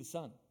didn't even see the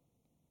sun.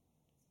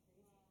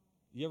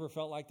 You ever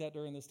felt like that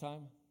during this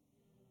time?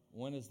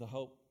 When is the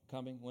hope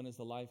coming? When is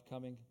the life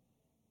coming?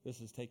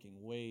 This is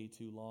taking way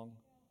too long.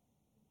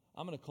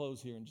 I'm going to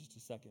close here in just a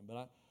second,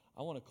 but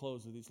I want to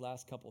close with these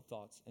last couple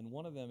thoughts. And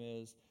one of them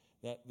is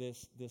that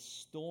this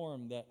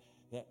storm that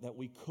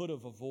we could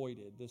have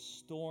avoided, this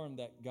storm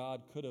that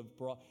God could have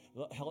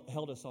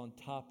held us on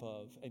top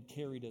of and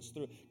carried us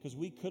through, because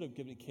we could have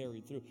been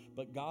carried through.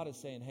 But God is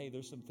saying, hey,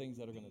 there's some things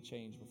that are going to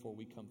change before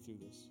we come through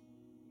this.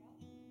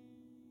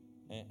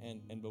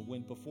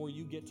 But before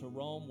you get to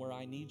Rome, where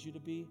I need you to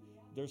be,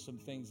 there's some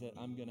things that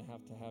I'm going to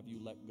have you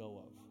let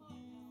go of.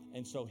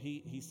 And so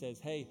he says,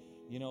 hey,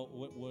 you know,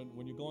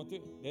 when you're going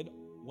through,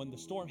 when the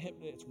storm hit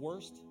its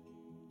worst,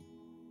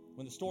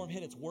 when the storm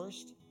hit its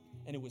worst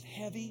and it was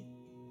heavy,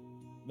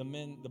 the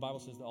Bible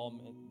says that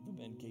the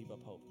men gave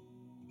up hope.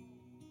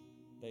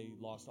 They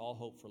lost all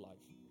hope for life.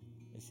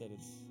 They said,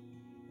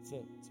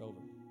 it's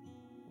over.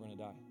 We're going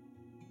to die.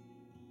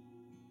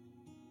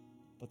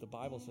 But the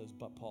Bible says,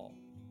 but Paul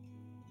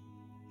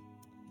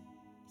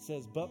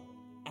says, but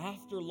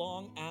after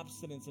long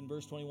abstinence in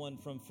verse 21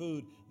 from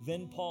food,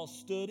 then Paul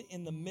stood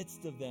in the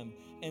midst of them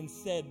and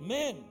said,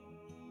 men,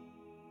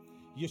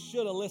 you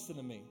should have listened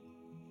to me.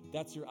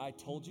 That's your I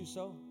told you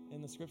so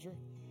in the scripture.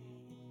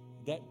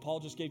 That Paul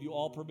just gave you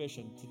all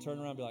permission to turn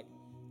around and be like,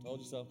 told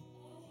you so.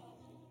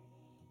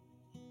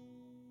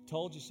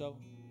 Told you so.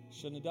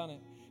 Shouldn't have done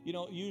it. You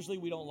know, usually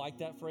we don't like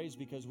that phrase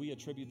because we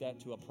attribute that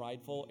to a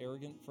prideful,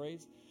 arrogant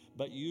phrase.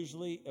 But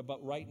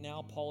right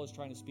now, Paul is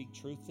trying to speak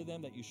truth to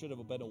them that you should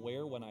have been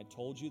aware when I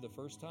told you the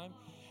first time.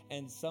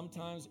 And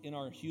sometimes in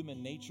our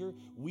human nature,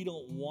 we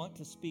don't want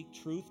to speak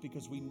truth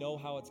because we know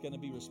how it's going to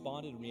be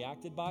responded and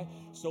reacted by.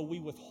 So we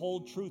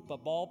withhold truth. But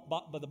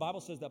the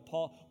Bible says that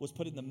Paul was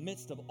put in the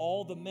midst of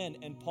all the men,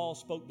 and Paul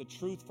spoke the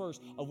truth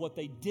first of what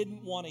they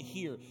didn't want to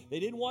hear.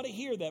 They didn't want to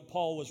hear that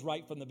Paul was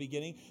right from the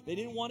beginning. They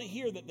didn't want to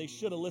hear that they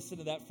should have listened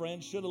to that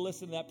friend, should have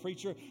listened to that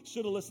preacher,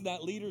 should have listened to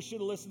that leader, should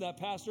have listened to that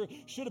pastor,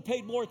 should have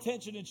paid more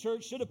attention in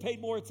church, should have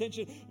paid more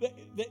attention.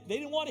 They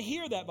didn't want to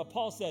hear that, but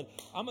Paul said,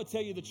 I'm going to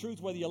tell you the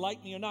truth whether you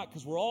like me or not,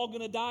 because we're all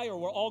going to die or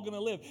we're all going to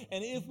live.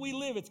 And if we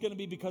live, it's going to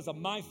be because of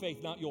my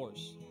faith, not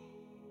yours.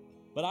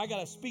 But I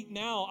got to speak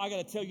now. I got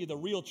to tell you the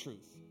real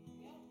truth.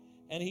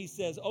 And he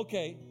says,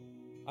 okay,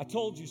 I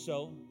told you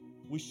so.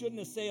 We shouldn't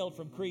have sailed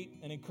from Crete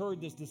and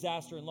incurred this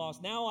disaster and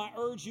loss. Now I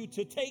urge you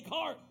to take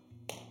heart.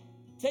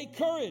 Take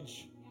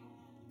courage.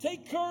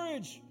 Take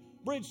courage,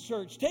 Bridge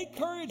Church. Take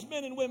courage,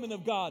 men and women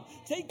of God.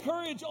 Take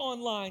courage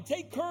online.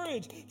 Take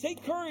courage.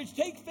 Take courage.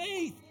 Take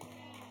faith.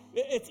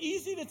 It's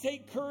easy to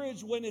take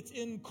courage when it's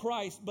in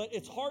Christ, but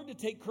it's hard to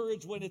take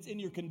courage when it's in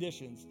your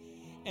conditions.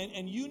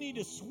 And you need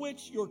to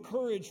switch your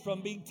courage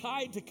from being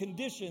tied to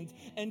conditions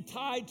and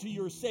tied to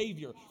your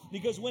Savior.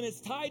 Because when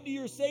it's tied to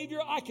your Savior,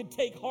 I can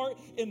take heart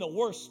in the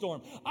worst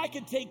storm. I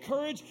can take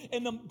courage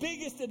in the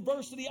biggest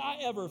adversity I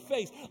ever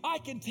faced. I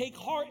can take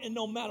heart in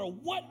no matter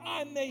what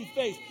I may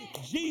face.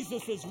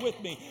 Jesus is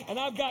with me, and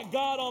I've got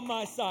God on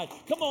my side.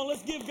 Come on,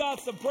 let's give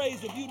God some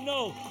praise if you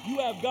know you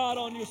have God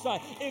on your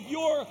side. If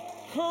your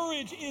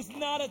courage is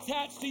not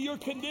attached to your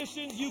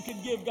conditions, you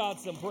can give God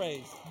some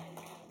praise.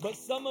 But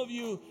some of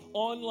you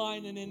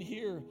online and in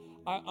here,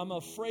 I'm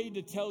afraid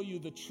to tell you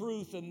the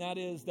truth, and that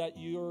is that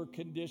your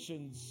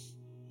conditions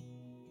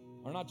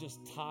are not just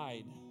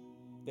tied,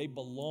 they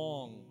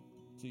belong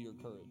to your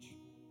courage.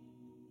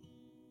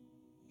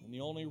 And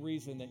the only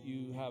reason that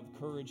you have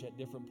courage at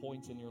different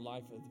points in your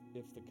life is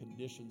if the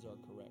conditions are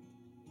correct.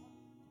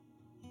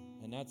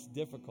 And that's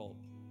difficult.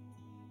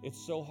 It's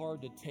so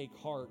hard to take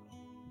heart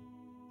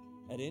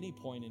at any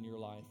point in your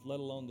life, let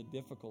alone the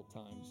difficult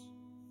times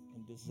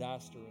and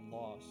disaster and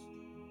loss,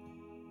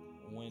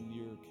 when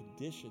your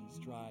conditions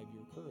drive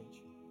your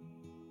courage.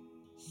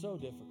 So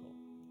difficult.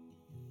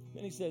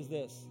 Then he says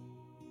this.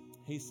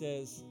 He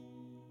says,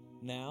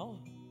 now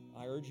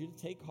I urge you to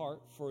take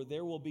heart, for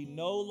there will be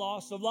no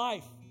loss of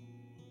life.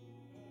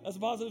 That's a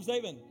positive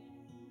statement.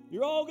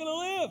 You're all going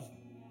to live.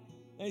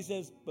 And he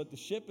says, but the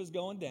ship is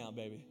going down,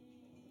 baby.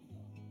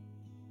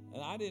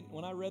 And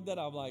when I read that,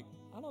 I'm like,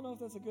 I don't know if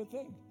that's a good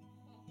thing.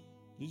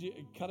 Did you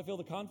kind of feel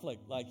the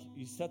conflict? Like,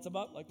 he sets them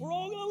up, like, we're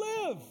all going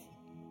to live,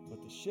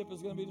 but the ship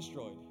is going to be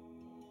destroyed.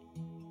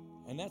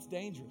 And that's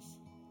dangerous,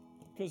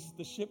 because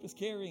the ship is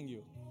carrying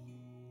you.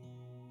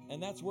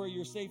 And that's where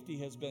your safety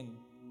has been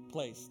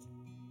placed.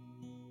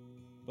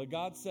 But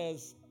God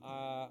says,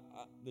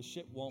 the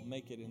ship won't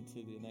make it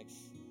into the next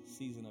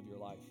season of your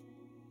life.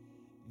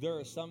 There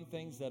are some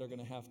things that are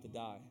going to have to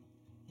die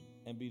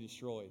and be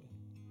destroyed,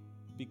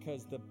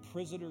 because the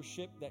prisoner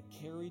ship that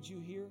carried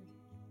you here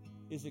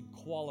isn't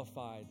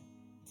qualified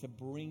to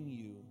bring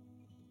you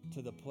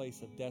to the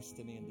place of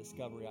destiny and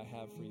discovery I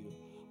have for you.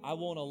 I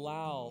won't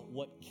allow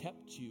what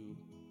kept you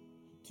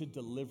to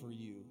deliver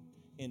you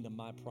into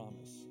my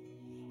promise.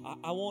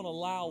 I won't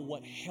allow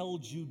what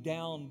held you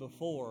down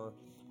before.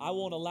 I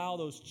won't allow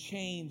those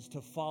chains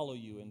to follow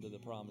you into the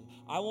promise.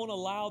 I won't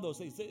allow those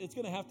things. It's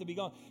going to have to be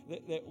gone.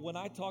 When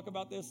I talk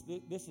about this,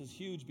 this is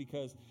huge,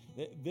 because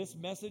this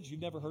message,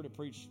 you've never heard it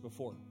preached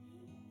before.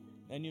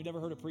 And you've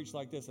never heard it preached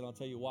like this, and I'll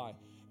tell you why.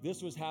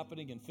 This was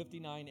happening in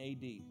 59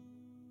 A.D.,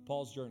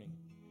 Paul's journey.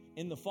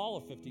 In the fall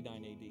of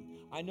 59 A.D.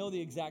 I know the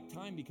exact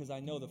time because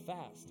I know the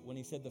fast. When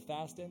he said the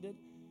fast ended,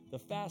 the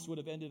fast would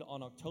have ended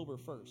on October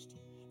 1st.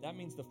 That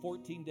means the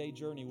 14-day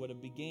journey would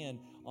have began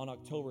on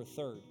October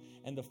 3rd.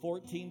 And the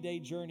 14-day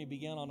journey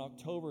began on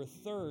October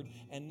 3rd,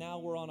 and now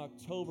we're on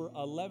October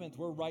 11th.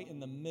 We're right in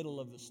the middle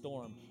of the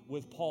storm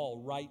with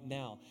Paul right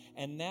now.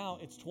 And now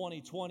it's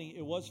 2020.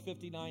 It was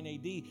 59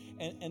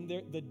 AD, and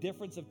the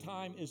difference of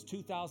time is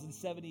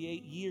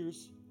 2,078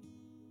 years.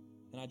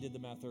 And I did the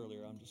math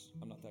earlier.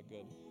 I'm not that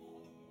good.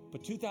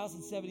 But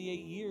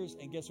 2,078 years,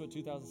 and guess what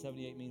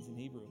 2,078 means in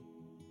Hebrew?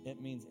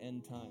 It means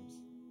end times.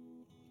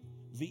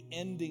 The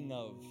ending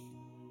of.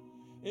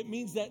 It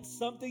means that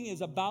something is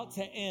about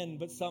to end,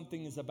 but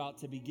something is about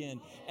to begin.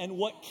 And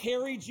what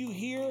carried you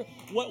here,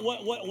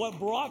 what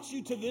brought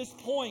you to this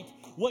point,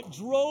 what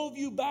drove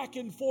you back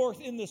and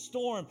forth in the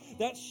storm,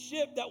 that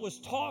ship that was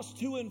tossed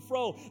to and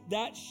fro,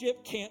 that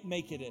ship can't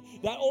make it.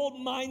 That old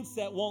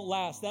mindset won't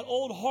last. That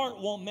old heart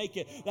won't make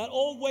it. That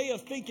old way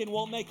of thinking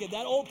won't make it.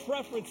 That old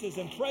preferences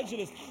and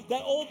prejudice,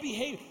 that old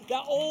behavior,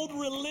 that old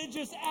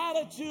religious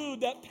attitude,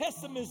 that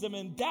pessimism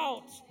and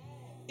doubt,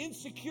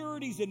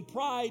 insecurities and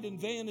pride and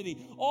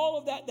vanity, all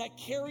of that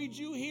carried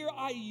you here.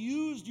 I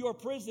used your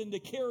prison to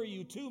carry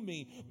you to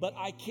me, but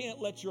I can't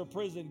let your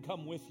prison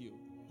come with you.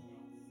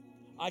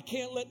 I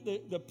can't let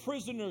the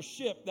prisoner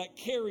ship that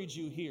carried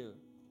you here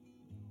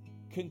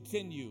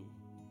continue.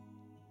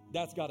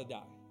 That's got to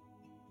die.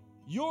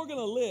 You're going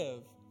to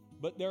live,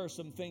 but there are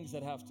some things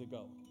that have to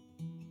go.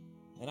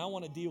 And I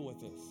want to deal with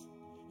this.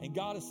 And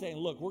God is saying,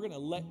 look, we're going to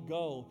let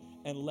go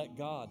and let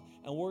God.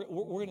 And we're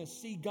going to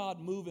see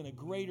God move in a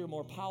greater,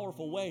 more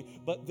powerful way.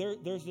 But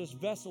there's this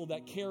vessel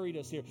that carried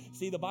us here.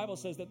 See, the Bible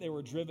says that they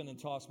were driven and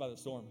tossed by the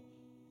storm.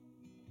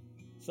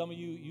 Some of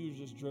you were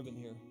just driven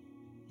here.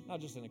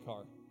 Not just in a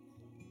car.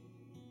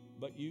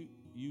 But you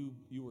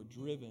were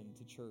driven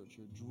to church.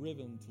 You're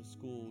driven to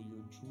school.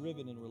 You're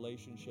driven in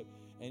relationship.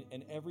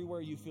 And everywhere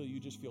you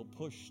just feel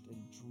pushed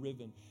and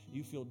driven.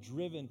 You feel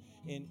driven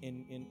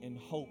in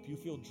hope. You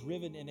feel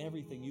driven in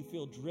everything. You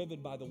feel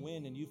driven by the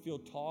wind, and you feel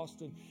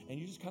tossed, and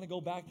you just kind of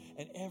go back.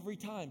 And every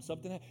time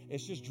something,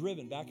 it's just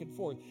driven back and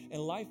forth. And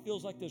life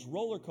feels like this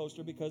roller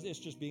coaster because it's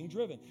just being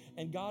driven.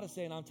 And God is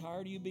saying, I'm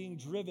tired of you being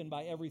driven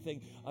by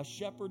everything. A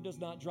shepherd does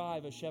not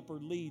drive, a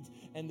shepherd leads.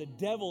 And the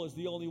devil is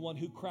the only one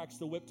who cracks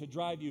the whip to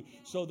drive you.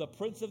 So the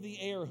prince of the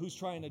air who's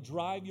trying to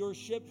drive your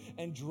ship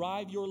and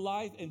drive your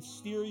life and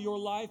steer your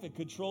life and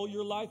control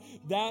your life,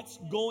 that's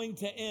going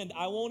to end.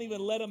 I won't even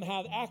let him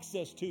have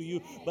access to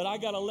you, but I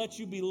got to let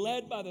you be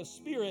led by the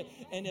Spirit.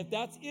 And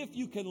if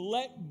you can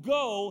let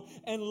go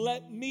and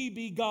let me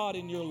be God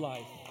in your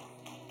life.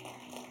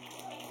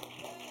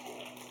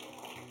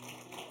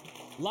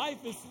 Life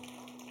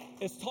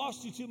it's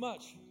tossed you too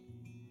much.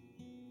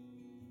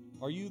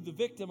 Are you the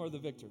victim or the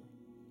victor?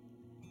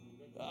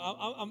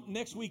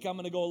 Next week, I'm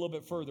going to go a little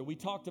bit further. We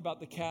talked about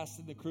the cast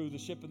and the crew, the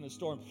ship and the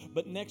storm.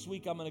 But next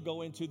week, I'm going to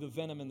go into the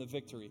venom and the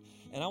victory.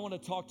 And I want to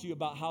talk to you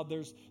about how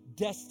there's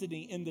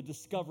destiny in the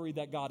discovery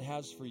that God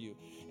has for you.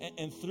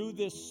 And through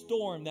this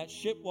storm, that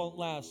ship won't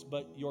last,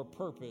 but your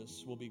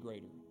purpose will be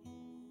greater.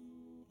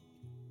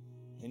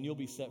 and you'll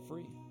be set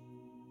free.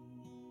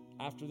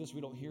 After this,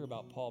 we don't hear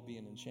about Paul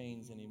being in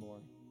chains anymore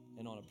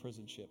and on a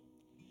prison ship.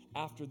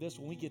 After this,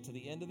 when we get to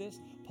the end of this,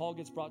 Paul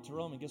gets brought to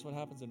Rome, and guess what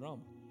happens in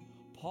Rome?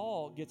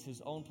 Paul gets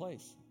his own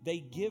place. They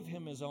give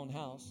him his own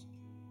house.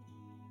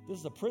 This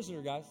is a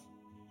prisoner, guys.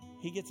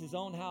 He gets his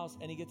own house,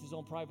 and he gets his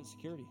own private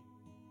security.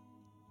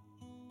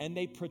 And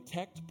they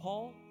protect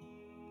Paul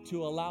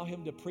to allow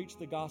him to preach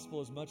the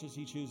gospel as much as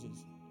he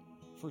chooses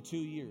for 2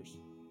 years.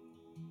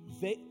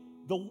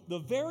 The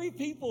very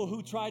people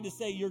who tried to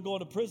say you're going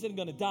to prison,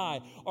 going to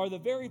die, are the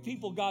very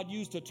people God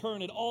used to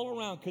turn it all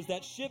around, because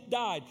that ship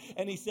died.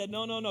 And he said,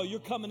 no, you're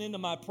coming into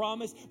my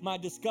promise, my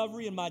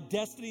discovery, and my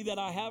destiny that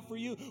I have for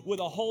you with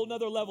a whole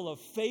nother level of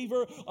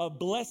favor, of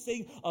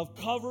blessing, of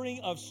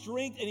covering, of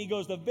strength. And he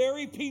goes, the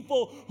very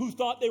people who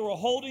thought they were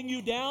holding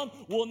you down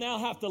will now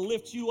have to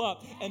lift you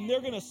up. And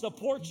they're going to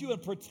support you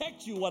and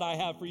protect you what I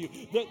have for you.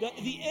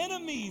 The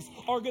enemies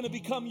are going to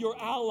become your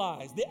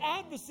allies. The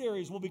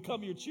adversaries will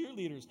become your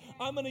cheerleaders.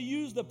 I'm going to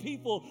use the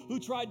people who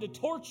tried to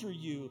torture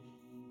you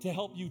to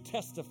help you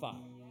testify.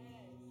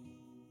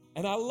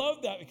 And I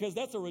love that, because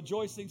that's a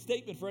rejoicing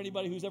statement for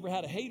anybody who's ever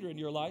had a hater in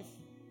your life.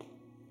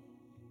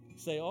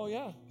 Say, oh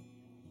yeah,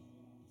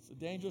 it's a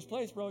dangerous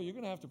place, bro. You're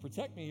going to have to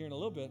protect me here in a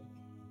little bit.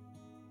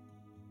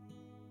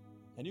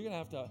 And you're going to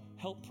have to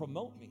help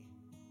promote me.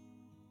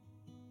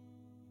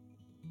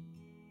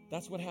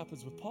 That's what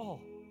happens with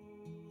Paul.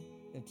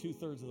 And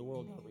 2/3 of the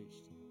world got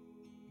reached.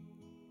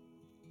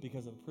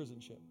 Because of a prison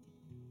ship.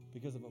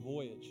 Because of a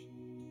voyage.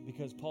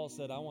 Because Paul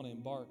said, I want to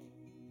embark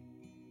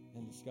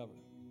and discover.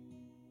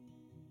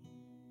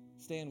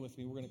 Stand with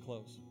me. We're going to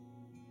close.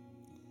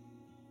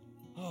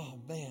 Oh,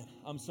 man.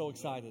 I'm so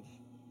excited.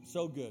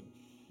 So good.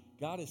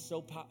 God is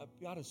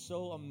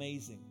so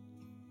amazing.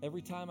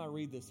 Every time I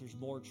read this, there's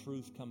more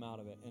truth come out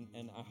of it.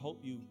 And I hope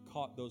you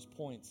caught those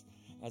points.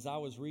 As I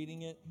was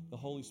reading it, the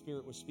Holy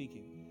Spirit was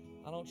speaking.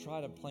 I don't try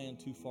to plan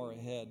too far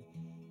ahead,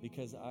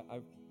 because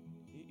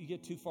you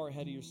get too far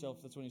ahead of yourself,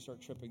 that's when you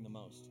start tripping the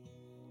most.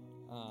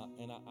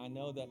 And I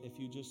know that if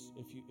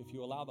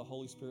you allow the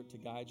Holy Spirit to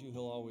guide you,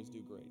 He'll always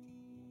do great.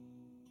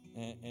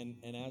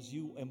 And as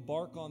you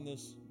embark on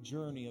this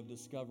journey of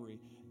discovery,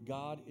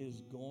 God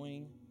is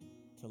going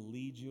to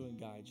lead you and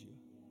guide you.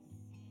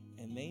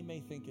 And they may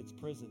think it's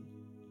prison,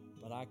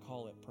 but I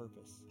call it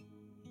purpose.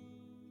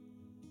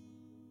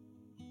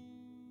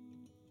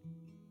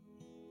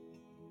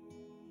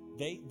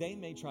 They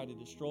may try to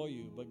destroy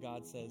you, but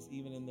God says,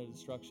 even in their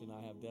destruction,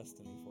 I have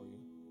destiny for you.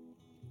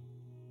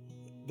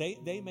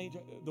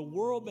 The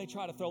world may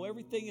try to throw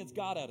everything it's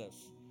got at us.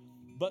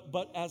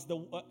 But as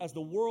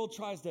the world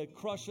tries to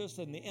crush us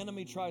and the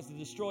enemy tries to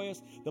destroy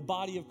us, the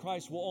body of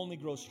Christ will only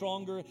grow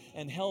stronger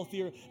and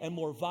healthier and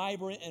more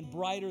vibrant and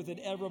brighter than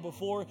ever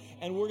before.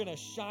 And we're going to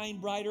shine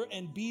brighter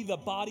and be the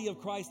body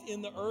of Christ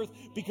in the earth,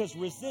 because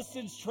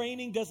resistance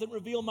training doesn't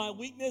reveal my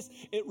weakness.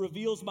 It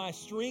reveals my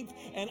strength.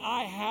 And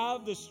I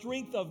have the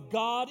strength of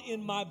God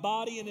in my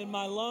body and in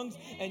my lungs.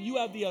 And you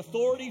have the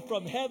authority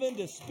from heaven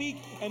to speak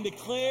and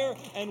declare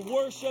and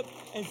worship.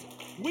 And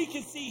we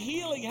can see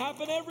healing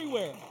happen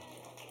everywhere.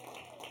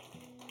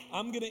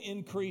 I'm going to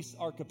increase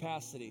our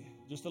capacity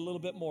just a little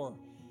bit more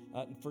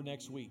for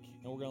next week.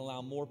 And we're going to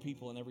allow more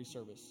people in every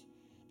service,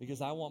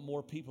 because I want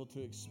more people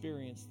to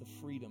experience the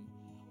freedom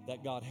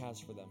that God has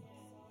for them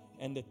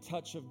and the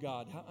touch of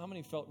God. How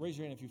many felt, raise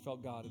your hand if you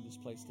felt God in this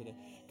place today.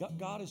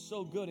 God is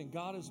so good and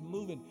God is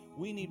moving.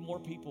 We need more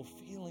people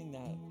feeling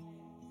that,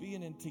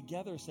 being in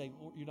together, saying,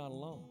 oh, you're not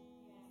alone.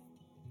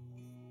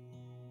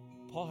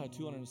 Paul had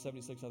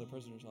 276 other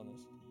prisoners on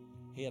this.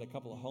 He had a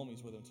couple of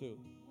homies with him too.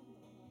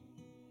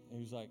 And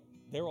he was like,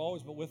 they were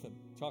always but with him.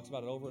 He talks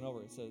about it over and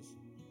over. It says,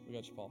 we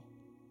got you, Paul.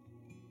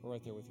 We're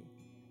right there with you.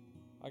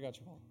 I got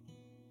you, Paul.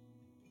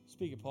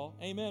 Speak it, Paul.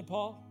 Amen,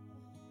 Paul.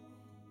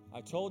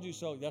 I told you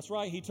so. That's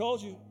right. He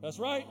told you. That's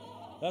right.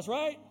 That's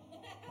right.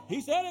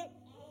 He said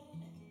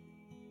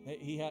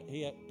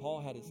it.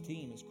 Paul had his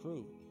team, his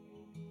crew.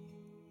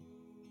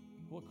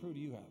 What crew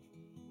do you have?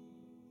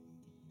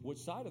 Which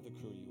side of the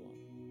crew are you on?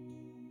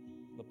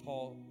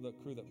 The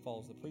crew that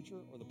follows the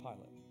preacher or the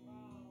pilot?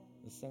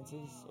 The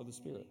senses or the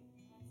spirit?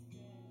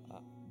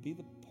 Be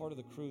the part of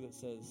the crew that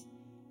says,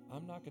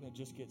 I'm not going to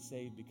just get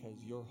saved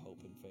because your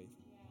hope and faith.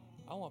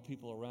 I want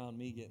people around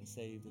me getting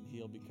saved and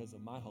healed because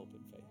of my hope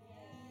and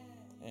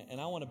faith. And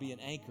I want to be an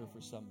anchor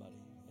for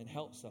somebody and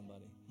help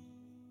somebody.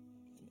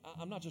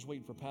 I'm not just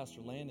waiting for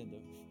Pastor Landon to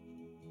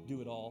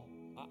do it all.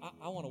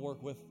 I want to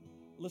work with,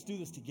 let's do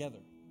this together.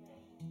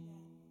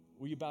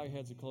 Will you bow your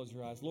heads and close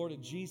your eyes? Lord,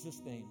 in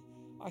Jesus' name,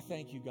 I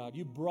thank you, God.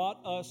 You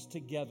brought us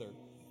together.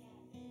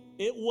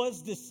 It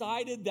was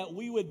decided that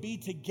we would be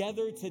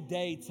together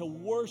today to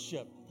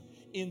worship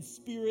in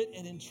spirit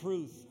and in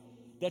truth.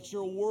 That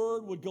your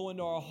word would go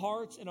into our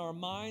hearts and our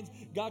minds.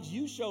 God,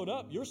 you showed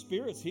up. Your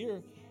spirit's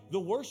here. The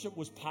worship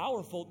was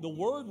powerful. The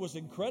word was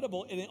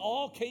incredible. And it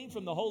all came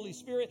from the Holy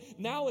Spirit.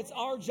 Now it's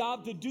our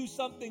job to do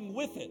something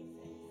with it.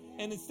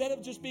 And instead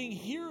of just being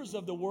hearers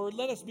of the word,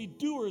 let us be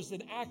doers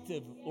and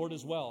active, Lord,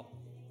 as well.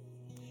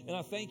 And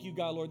I thank you,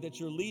 God, Lord, that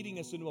you're leading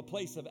us into a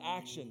place of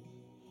action.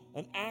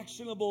 an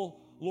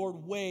actionable,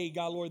 Lord, way,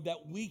 God, Lord,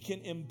 that we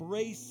can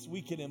embrace,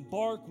 we can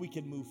embark, we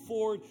can move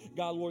forward,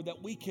 God, Lord,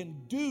 that we can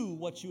do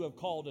what you have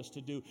called us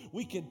to do.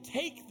 We can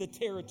take the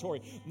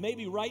territory.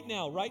 Maybe right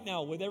now,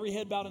 with every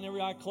head bowed and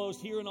every eye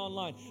closed here and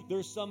online,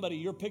 there's somebody,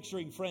 you're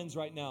picturing friends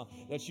right now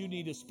that you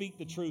need to speak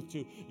the truth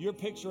to. You're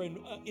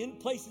picturing in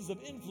places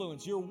of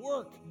influence, your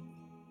work,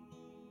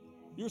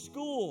 your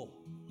school,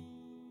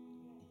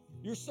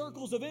 your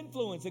circles of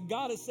influence. And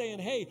God is saying,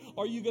 hey,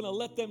 are you going to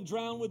let them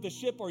drown with the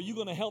ship, or are you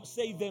going to help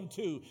save them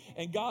too?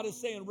 And God is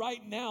saying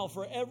right now,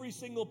 for every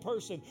single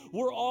person,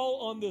 we're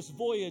all on this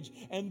voyage.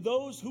 And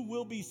those who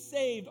will be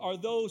saved are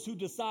those who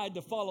decide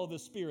to follow the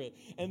Spirit,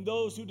 and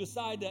those who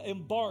decide to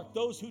embark,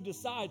 those who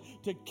decide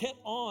to get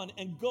on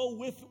and go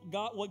with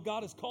God, what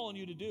God is calling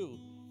you to do.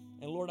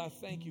 And Lord, I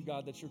thank you,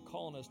 God, that you're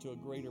calling us to a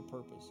greater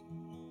purpose.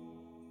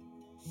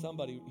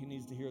 Somebody who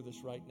needs to hear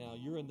this right now.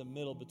 You're in the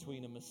middle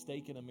between a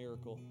mistake and a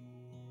miracle.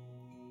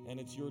 And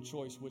it's your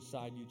choice which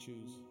side you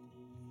choose.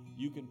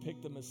 You can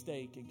pick the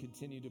mistake and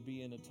continue to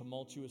be in a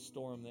tumultuous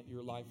storm that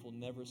your life will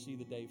never see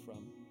the day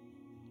from.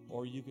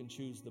 Or you can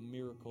choose the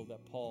miracle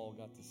that Paul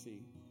got to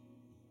see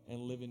and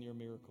live in your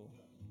miracle.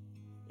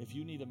 If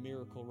you need a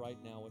miracle right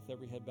now, with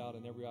every head bowed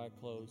and every eye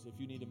closed, if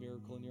you need a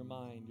miracle in your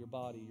mind, your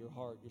body, your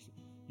heart,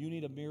 you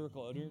need a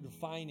miracle in your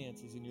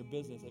finances, in your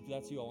business. If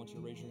that's you, I want you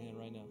to raise your hand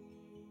right now.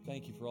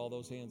 Thank you for all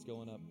those hands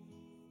going up.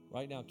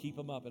 Right now, keep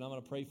them up, and I'm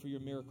going to pray for your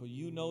miracle.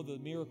 You know the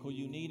miracle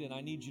you need, and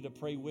I need you to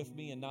pray with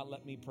me and not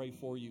let me pray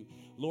for you.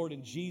 Lord,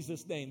 in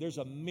Jesus' name, there's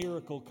a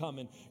miracle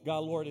coming, God,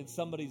 Lord, in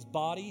somebody's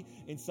body,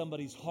 in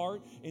somebody's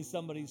heart, in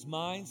somebody's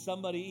mind.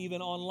 Somebody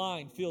even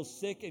online feels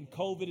sick and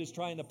COVID is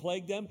trying to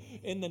plague them.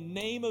 In the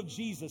name of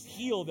Jesus,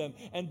 heal them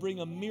and bring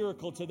a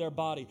miracle to their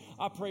body.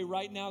 I pray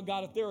right now,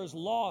 God, if there is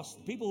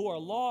lost, people who are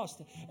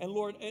lost, and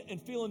Lord, and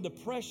feeling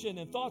depression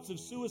and thoughts of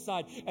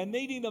suicide, and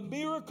they need a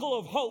miracle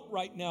of hope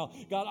right now,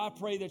 God, I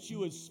pray that you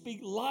would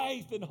speak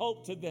life and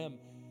hope to them.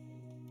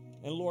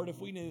 And Lord, if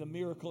we need a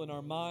miracle in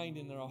our mind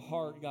and in our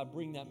heart, God,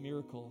 bring that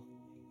miracle.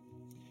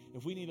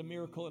 If we need a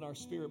miracle in our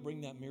spirit, bring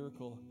that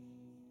miracle.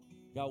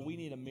 God, we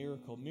need a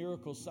miracle.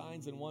 Miracles,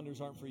 signs, and wonders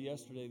aren't for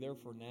yesterday. They're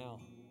for now.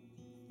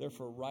 They're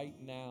for right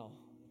now.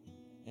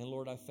 And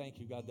Lord, I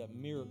thank you, God, that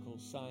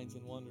miracles, signs,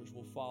 and wonders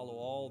will follow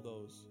all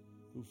those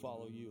who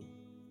follow you.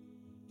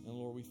 And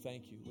Lord, we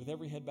thank you. With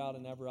every head bowed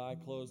and every eye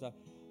closed,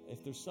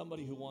 if there's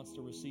somebody who wants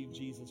to receive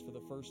Jesus for the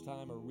first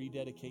time or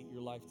rededicate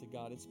your life to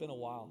God, it's been a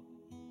while.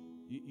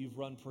 You've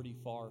run pretty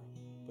far,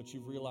 but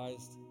you've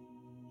realized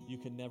you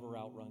can never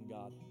outrun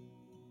God.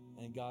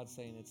 And God's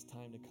saying it's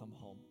time to come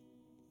home.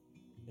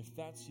 If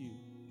that's you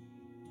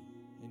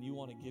and you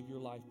want to give your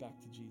life back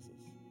to Jesus,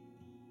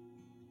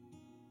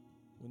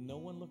 with no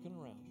one looking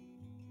around,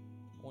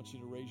 I want you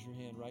to raise your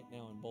hand right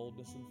now in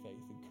boldness and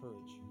faith and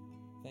courage.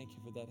 Thank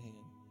you for that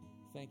hand.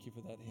 Thank you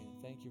for that hand.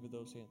 Thank you for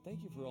those hands.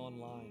 Thank you for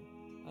online.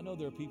 I know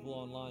there are people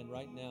online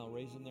right now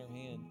raising their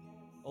hand,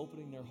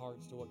 opening their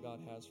hearts to what God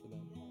has for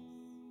them.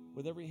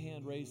 With every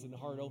hand raised and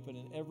heart open,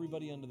 and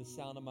everybody under the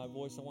sound of my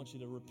voice, I want you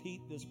to repeat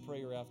this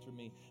prayer after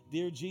me.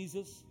 Dear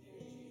Jesus,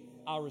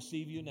 I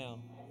receive you now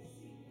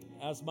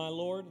as my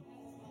Lord,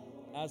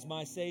 as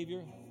my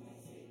Savior,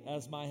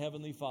 as my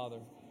Heavenly Father.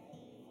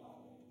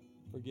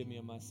 Forgive me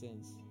of my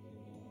sins.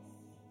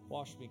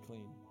 Wash me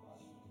clean.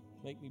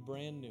 Make me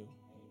brand new.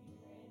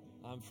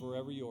 I'm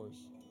forever yours,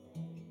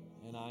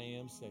 and I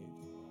am saved.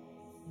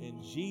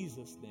 In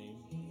Jesus' name,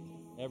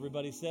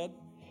 everybody said,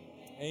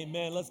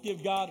 amen. Let's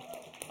give God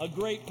a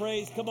great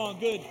praise. Come on,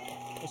 good.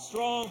 A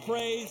strong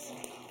praise.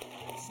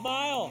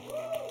 Smile.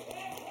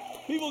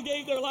 People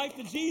gave their life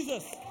to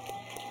Jesus.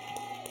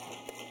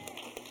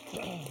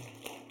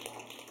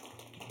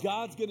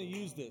 God's going to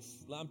use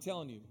this. I'm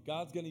telling you,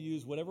 God's going to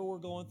use whatever we're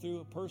going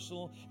through,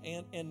 personal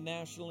and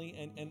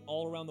nationally and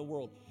all around the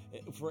world.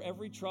 For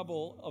every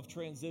trouble of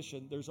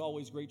transition, there's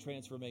always great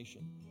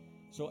transformation.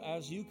 So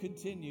as you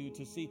continue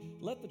to see,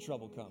 let the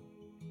trouble come.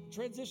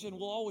 Transition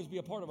will always be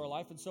a part of our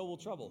life, and so will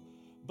trouble.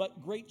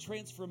 But great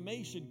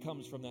transformation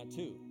comes from that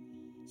too.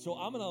 So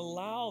I'm going to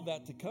allow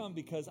that to come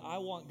because I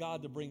want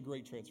God to bring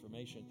great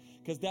transformation,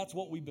 because that's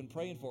what we've been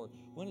praying for.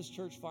 When is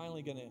church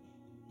finally going to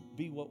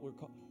be what we're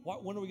called?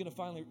 When are we going to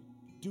finally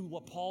do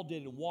what Paul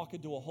did and walk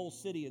into a whole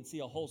city and see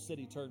a whole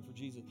city turn for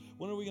Jesus?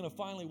 When are we going to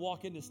finally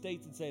walk into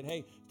states and say,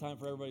 hey, it's time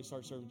for everybody to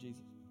start serving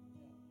Jesus?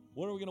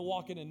 When are we going to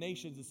walk into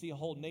nations and see a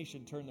whole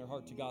nation turn their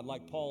heart to God,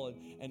 like Paul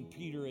and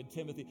Peter and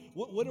Timothy?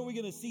 When are we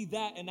going to see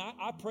that? And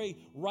I pray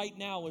right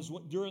now,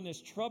 during this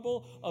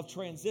trouble of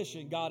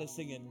transition, God is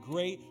singing,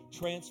 great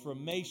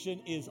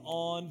transformation is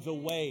on the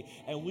way.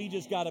 And we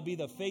just got to be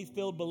the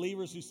faith-filled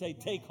believers who say,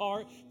 take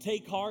heart,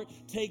 take heart,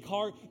 take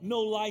heart.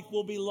 No life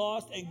will be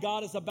lost, and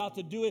God is about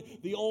to do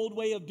it. The old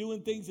way of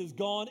doing things is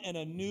gone, and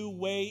a new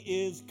way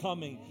is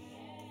coming.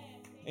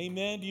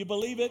 Amen. Do you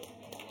believe it?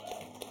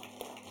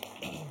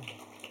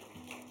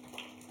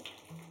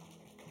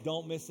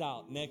 Don't miss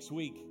out. Next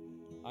week,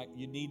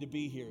 you need to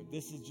be here.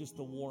 This is just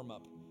the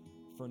warm-up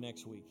for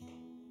next week.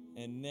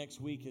 And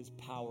next week is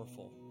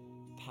powerful.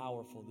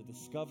 Powerful. The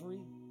discovery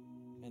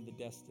and the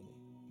destiny.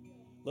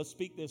 Let's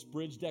speak this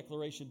bridge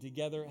declaration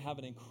together. Have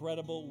an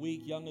incredible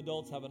week. Young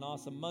adults, have an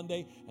awesome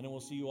Monday, and then we'll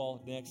see you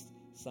all next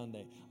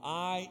Sunday.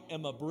 I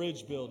am a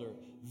bridge builder.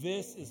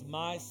 This is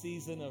my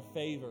season of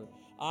favor.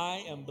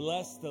 I am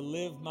blessed to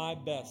live my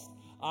best.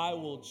 I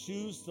will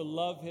choose to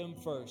love Him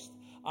first.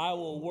 I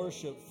will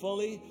worship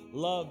fully,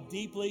 love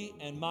deeply,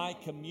 and my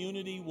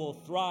community will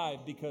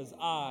thrive because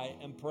I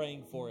am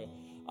praying for it.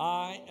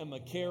 I am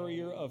a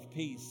carrier of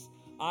peace.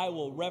 I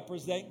will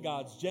represent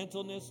God's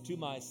gentleness to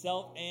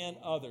myself and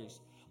others.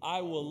 I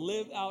will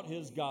live out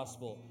His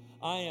gospel.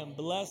 I am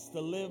blessed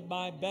to live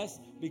my best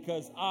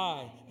because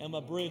I am a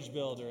bridge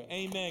builder.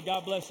 Amen.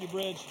 God bless you,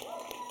 Bridge.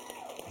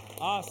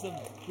 Awesome.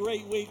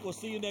 Great week. We'll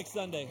see you next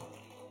Sunday.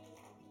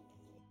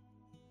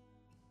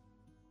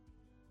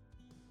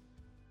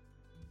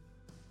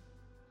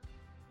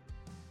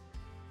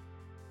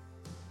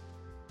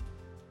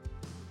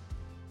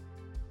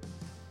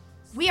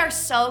 We are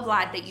so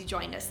glad that you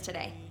joined us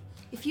today.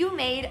 If you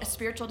made a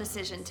spiritual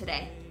decision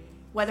today,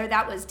 whether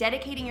that was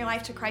dedicating your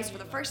life to Christ for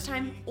the first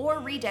time or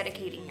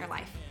rededicating your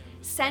life,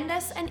 send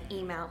us an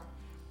email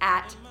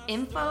at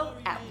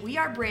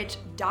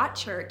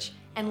info@wearebridge.church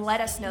and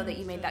let us know that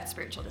you made that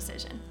spiritual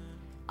decision.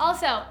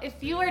 Also,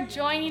 if you are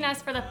joining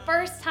us for the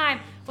first time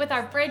with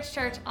our Bridge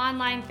Church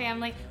online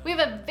family, we have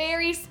a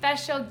very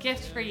special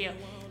gift for you.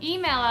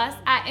 Email us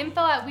at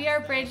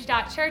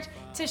info@wearebridge.church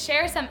to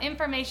share some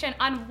information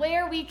on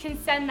where we can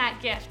send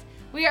that gift.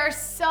 We are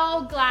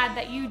so glad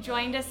that you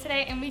joined us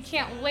today, and we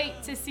can't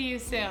wait to see you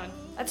soon.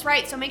 That's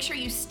right, so make sure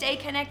you stay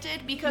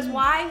connected because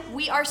why?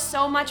 We are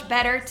so much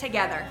better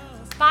together.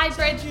 Bye,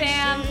 Bridge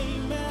fam.